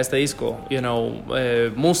acerca de este disco,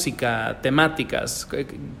 música, temáticas,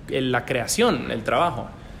 la creación, el trabajo.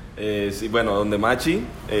 Sí, bueno, Donde Machi,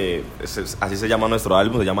 así se llama nuestro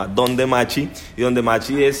álbum, se llama Donde Machi, y Donde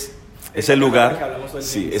Machi es ese lugar,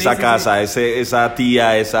 sí, esa casa, esa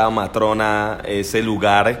tía, esa matrona, ese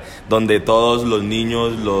lugar donde todos los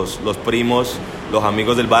niños, los primos, los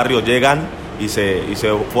amigos del barrio llegan y se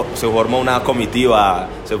forma una comitiva,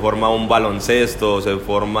 se forma un baloncesto, se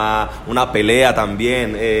forma una pelea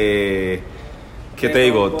también. ¿Qué te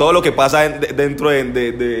digo? Todo lo que pasa dentro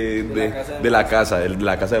de la casa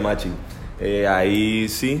de Machi. Ahí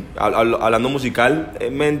sí, hablando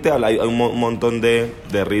musicalmente, hay un montón de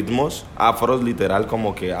ritmos afros, literal,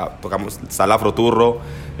 como que tocamos, está el afroturro,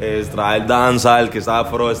 está el dancehall, que es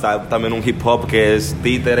afro, está también un hip hop que es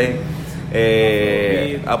títere,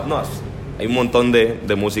 hay un montón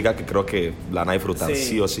de música que creo que la van a disfrutar,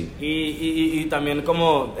 sí o sí. Y también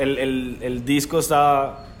como el disco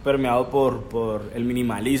está permeado por el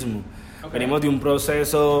minimalismo. Okay. Venimos de un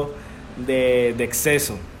proceso de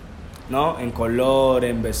exceso. ¿no? En color,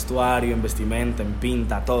 en vestuario, en vestimenta, en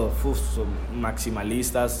pinta, todo. Son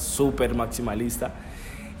maximalistas, súper maximalistas.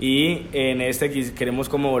 Y en este queremos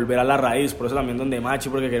como volver a la raíz, por eso también donde Machi,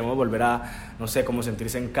 porque queremos volver a, no sé, como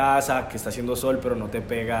sentirse en casa, que está haciendo sol, pero no te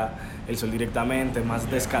pega el sol directamente, más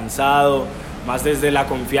descansado, más desde la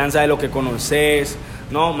confianza de lo que conoces,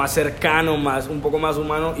 ¿no? Más cercano, un poco más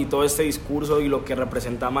humano, y todo este discurso y lo que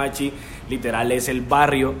representa Machi, literal, es el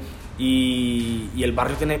barrio. Y el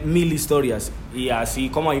barrio tiene 1000 historias, y así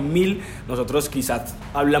como hay 1000, nosotros quizás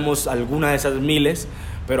hablamos alguna de esas 1000,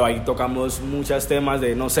 pero ahí tocamos muchos temas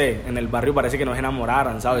de, no sé, en el barrio parece que nos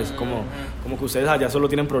enamoraran, ¿sabes? Como que ustedes allá solo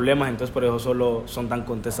tienen problemas, entonces por eso solo son tan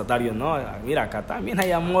contestatarios, ¿no? Mira, acá también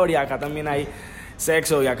hay amor, y acá también hay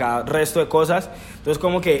sexo, y acá resto de cosas. Entonces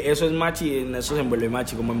como que eso es Machi, en eso se envuelve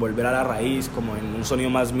Machi, como en volver a la raíz, como en un sonido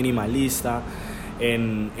más minimalista,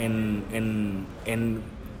 en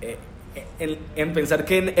pensar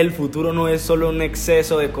que el futuro no es solo un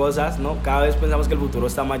exceso de cosas, ¿no? Cada vez pensamos que el futuro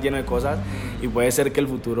está más lleno de cosas, y puede ser que el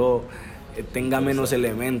futuro tenga menos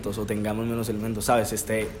elementos, o tengamos menos elementos, ¿sabes?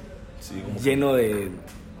 Esté lleno de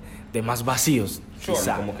más vacíos,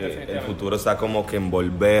 quizá. Como que el futuro está como que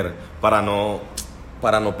envolver para no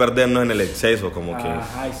perdernos en el exceso, como que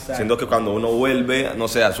siento que cuando uno vuelve, no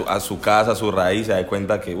sé, a su casa, a su raíz, se da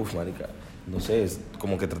cuenta que, marica, no sé, es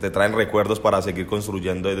como que te traen recuerdos para seguir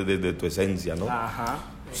construyendo desde tu esencia, ¿no? Ajá.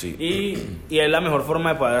 Sí. Y es la mejor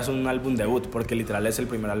forma de poder hacer un álbum debut, porque literal es el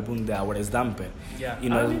primer álbum de Dawer X Damper. Yeah. Y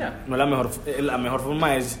no es la mejor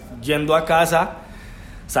forma es yendo a casa,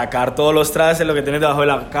 sacar todos los trastes, lo que tienes debajo de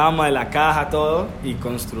la cama, de la caja, todo, y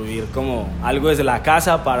construir como algo desde la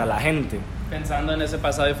casa para la gente. Pensando en ese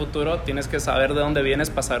pasado y futuro, tienes que saber de dónde vienes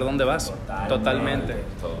para saber dónde vas. Totalmente.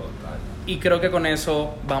 Y creo que con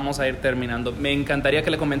eso vamos a ir terminando. Me encantaría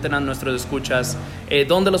que le comenten a nuestros escuchas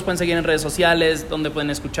dónde los pueden seguir en redes sociales, dónde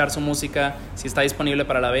pueden escuchar su música, si está disponible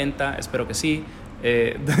para la venta, espero que sí,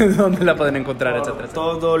 dónde la pueden encontrar, etcétera.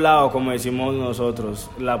 Todo lado, como decimos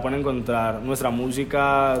nosotros, la pueden encontrar nuestra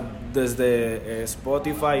música desde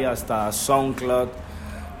Spotify hasta SoundCloud,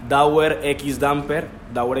 Dawer X Damper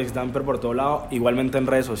por todo lado, igualmente en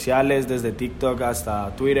redes sociales, desde TikTok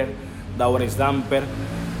hasta Twitter, Dawer X Damper.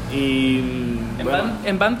 Y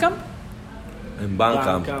 ¿En Bandcamp? En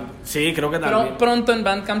Bandcamp. Sí, creo que también. Pero pronto en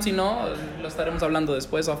Bandcamp, si no, lo estaremos hablando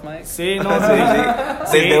después, off mic. Sí, no,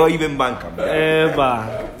 sí. Desde hoy en Bandcamp.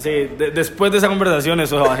 Sí, después de esa conversación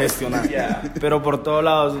eso se va a gestionar. Yeah. Pero por todos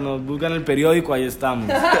lados, nos buscan el periódico, ahí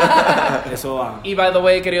estamos. Eso va. Y by the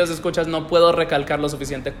way, queridos escuchas, no puedo recalcar lo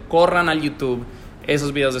suficiente. Corran al YouTube.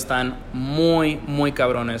 Esos videos están muy, muy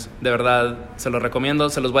cabrones. De verdad, se los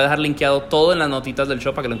recomiendo. Se los voy a dejar linkeado todo en las notitas del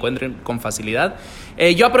show para que lo encuentren con facilidad.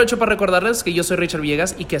 Yo aprovecho para recordarles que yo soy Richard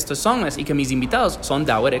Villegas y que esto es Songmes y que mis invitados son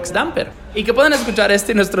Dawer X Damper. Y que pueden escuchar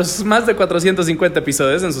y nuestros más de 450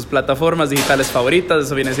 episodios en sus plataformas digitales favoritas.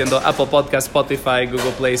 Eso viene siendo Apple Podcast, Spotify,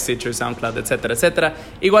 Google Play, Stitcher, SoundCloud, etcétera, etcétera.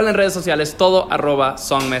 Igual en redes sociales, todo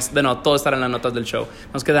 @Songmes. Todo estará en las notas del show.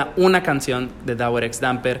 Nos queda una canción de Dawer X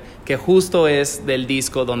Damper que justo es del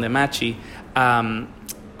disco donde Machi,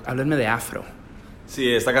 háblenme de Afro. Sí,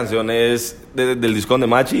 esta canción es del disco de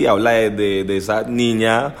Machi y habla de esa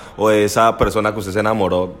niña o de esa persona que usted se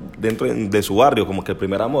enamoró dentro de su barrio, como que el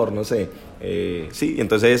primer amor, no sé. Sí,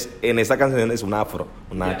 entonces en esta canción es una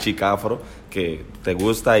chica afro que te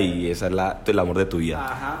gusta y esa es el amor de tu vida.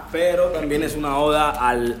 Ajá, pero también es una oda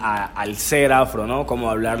al ser afro, ¿no? Como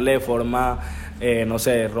hablarle de forma, no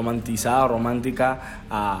sé, romantizada, romántica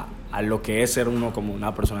a lo que es ser uno como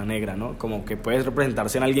una persona negra, ¿no? Como que puedes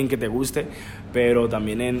representarse en alguien que te guste, pero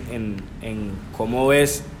también en cómo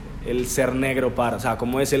ves el ser negro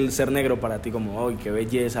cómo es el ser negro para ti, como, ¡ay, qué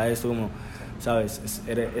belleza esto! Como, ¿sabes?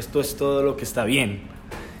 Esto es todo lo que está bien.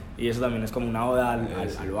 Y eso también es como una oda a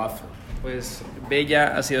lo afro. Pues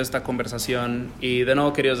bella ha sido esta conversación. Y de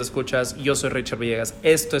nuevo, queridos escuchas, yo soy Richard Villegas.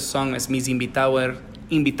 Esto es Songmes. Mis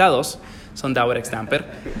invitados son Dawer X Damper.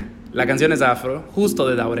 La canción es Afro, justo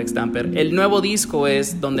de Dawer X Damper. El nuevo disco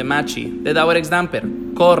es Donde Machi, de Dawer X Damper.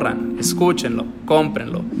 Corran, escúchenlo,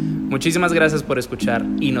 cómprenlo. Muchísimas gracias por escuchar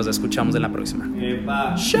y nos escuchamos en la próxima.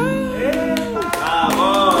 ¡Vamos!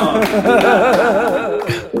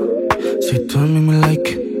 Si tú a mí me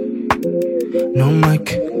like, no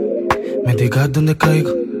Mike, me digas dónde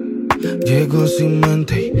caigo. Llego sin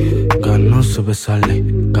mente, gano se me sale,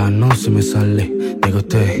 gano se me sale. Digo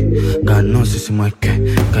usted, gano si me es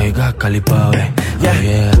que caiga calipable.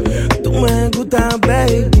 Yeah. Tú me gustas,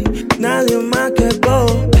 baby, nadie más que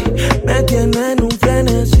vos. Me tiene en un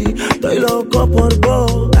frenesí, estoy loco por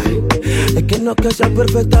vos. Es que no es que sea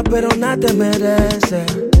perfecta, pero nada te merece.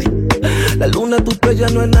 La luna tu bella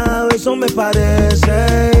no es nada, eso me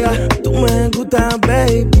parece. Tú me gustas,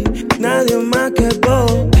 baby, nadie más que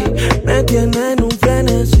vos. Me tiene en un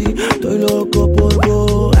frenesí, estoy loco por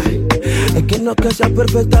vos. Es que no es que sea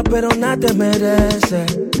perfecta, pero nada te merece.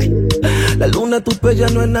 La luna tu bella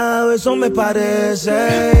no es nada, eso me parece.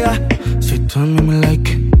 Si tú a mí me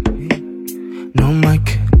like, no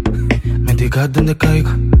Mike, me digas dónde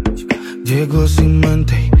caiga. Llego sin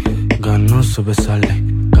mente, gano sobresale,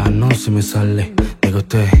 gano si me sale. Digo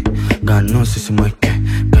usted, gano si se mueve,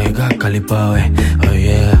 caiga calipave. Oh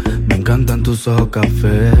yeah, me encantan tus ojos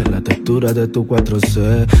café, la textura de tu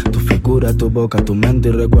 4C, tu figura, tu boca, tu mente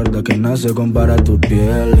y recuerda que nada se compara a tu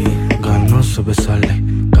piel. Y gano sobresale,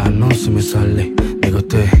 gano si me sale. Digo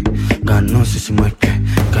usted, gano si se mueve,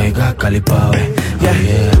 caiga calipave. Oh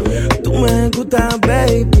yeah. Tú me gustas,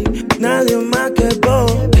 baby, nadie más que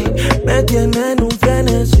vos. Me tiene en un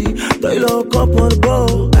frenesí, estoy loco por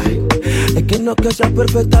vos. Es que no es que sea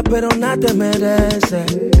perfecta, pero nada te merece.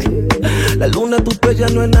 La luna tu bella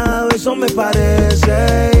no es nada, eso me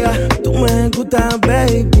parece. Tú me gustas,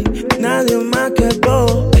 baby, nadie más que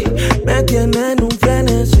vos. Me tiene en un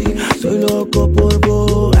frenesí, soy loco por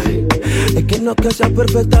vos. Es que no es que sea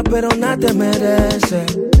perfecta, pero nada te merece.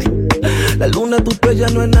 La luna tu bella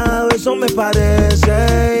no es nada, eso me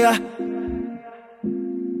parece.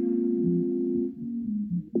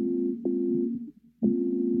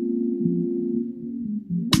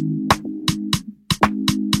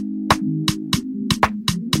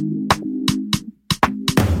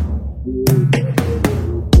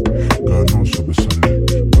 Gano sobresale,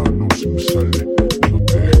 gano si me sale. No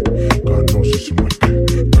te gano si se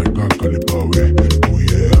mueve, caiga calipave. Oh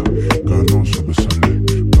yeah, gano sobresale,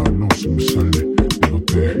 gano si me sale. No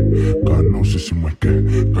te gano si se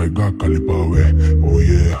mueve, caiga calipave. Oh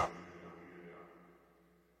yeah.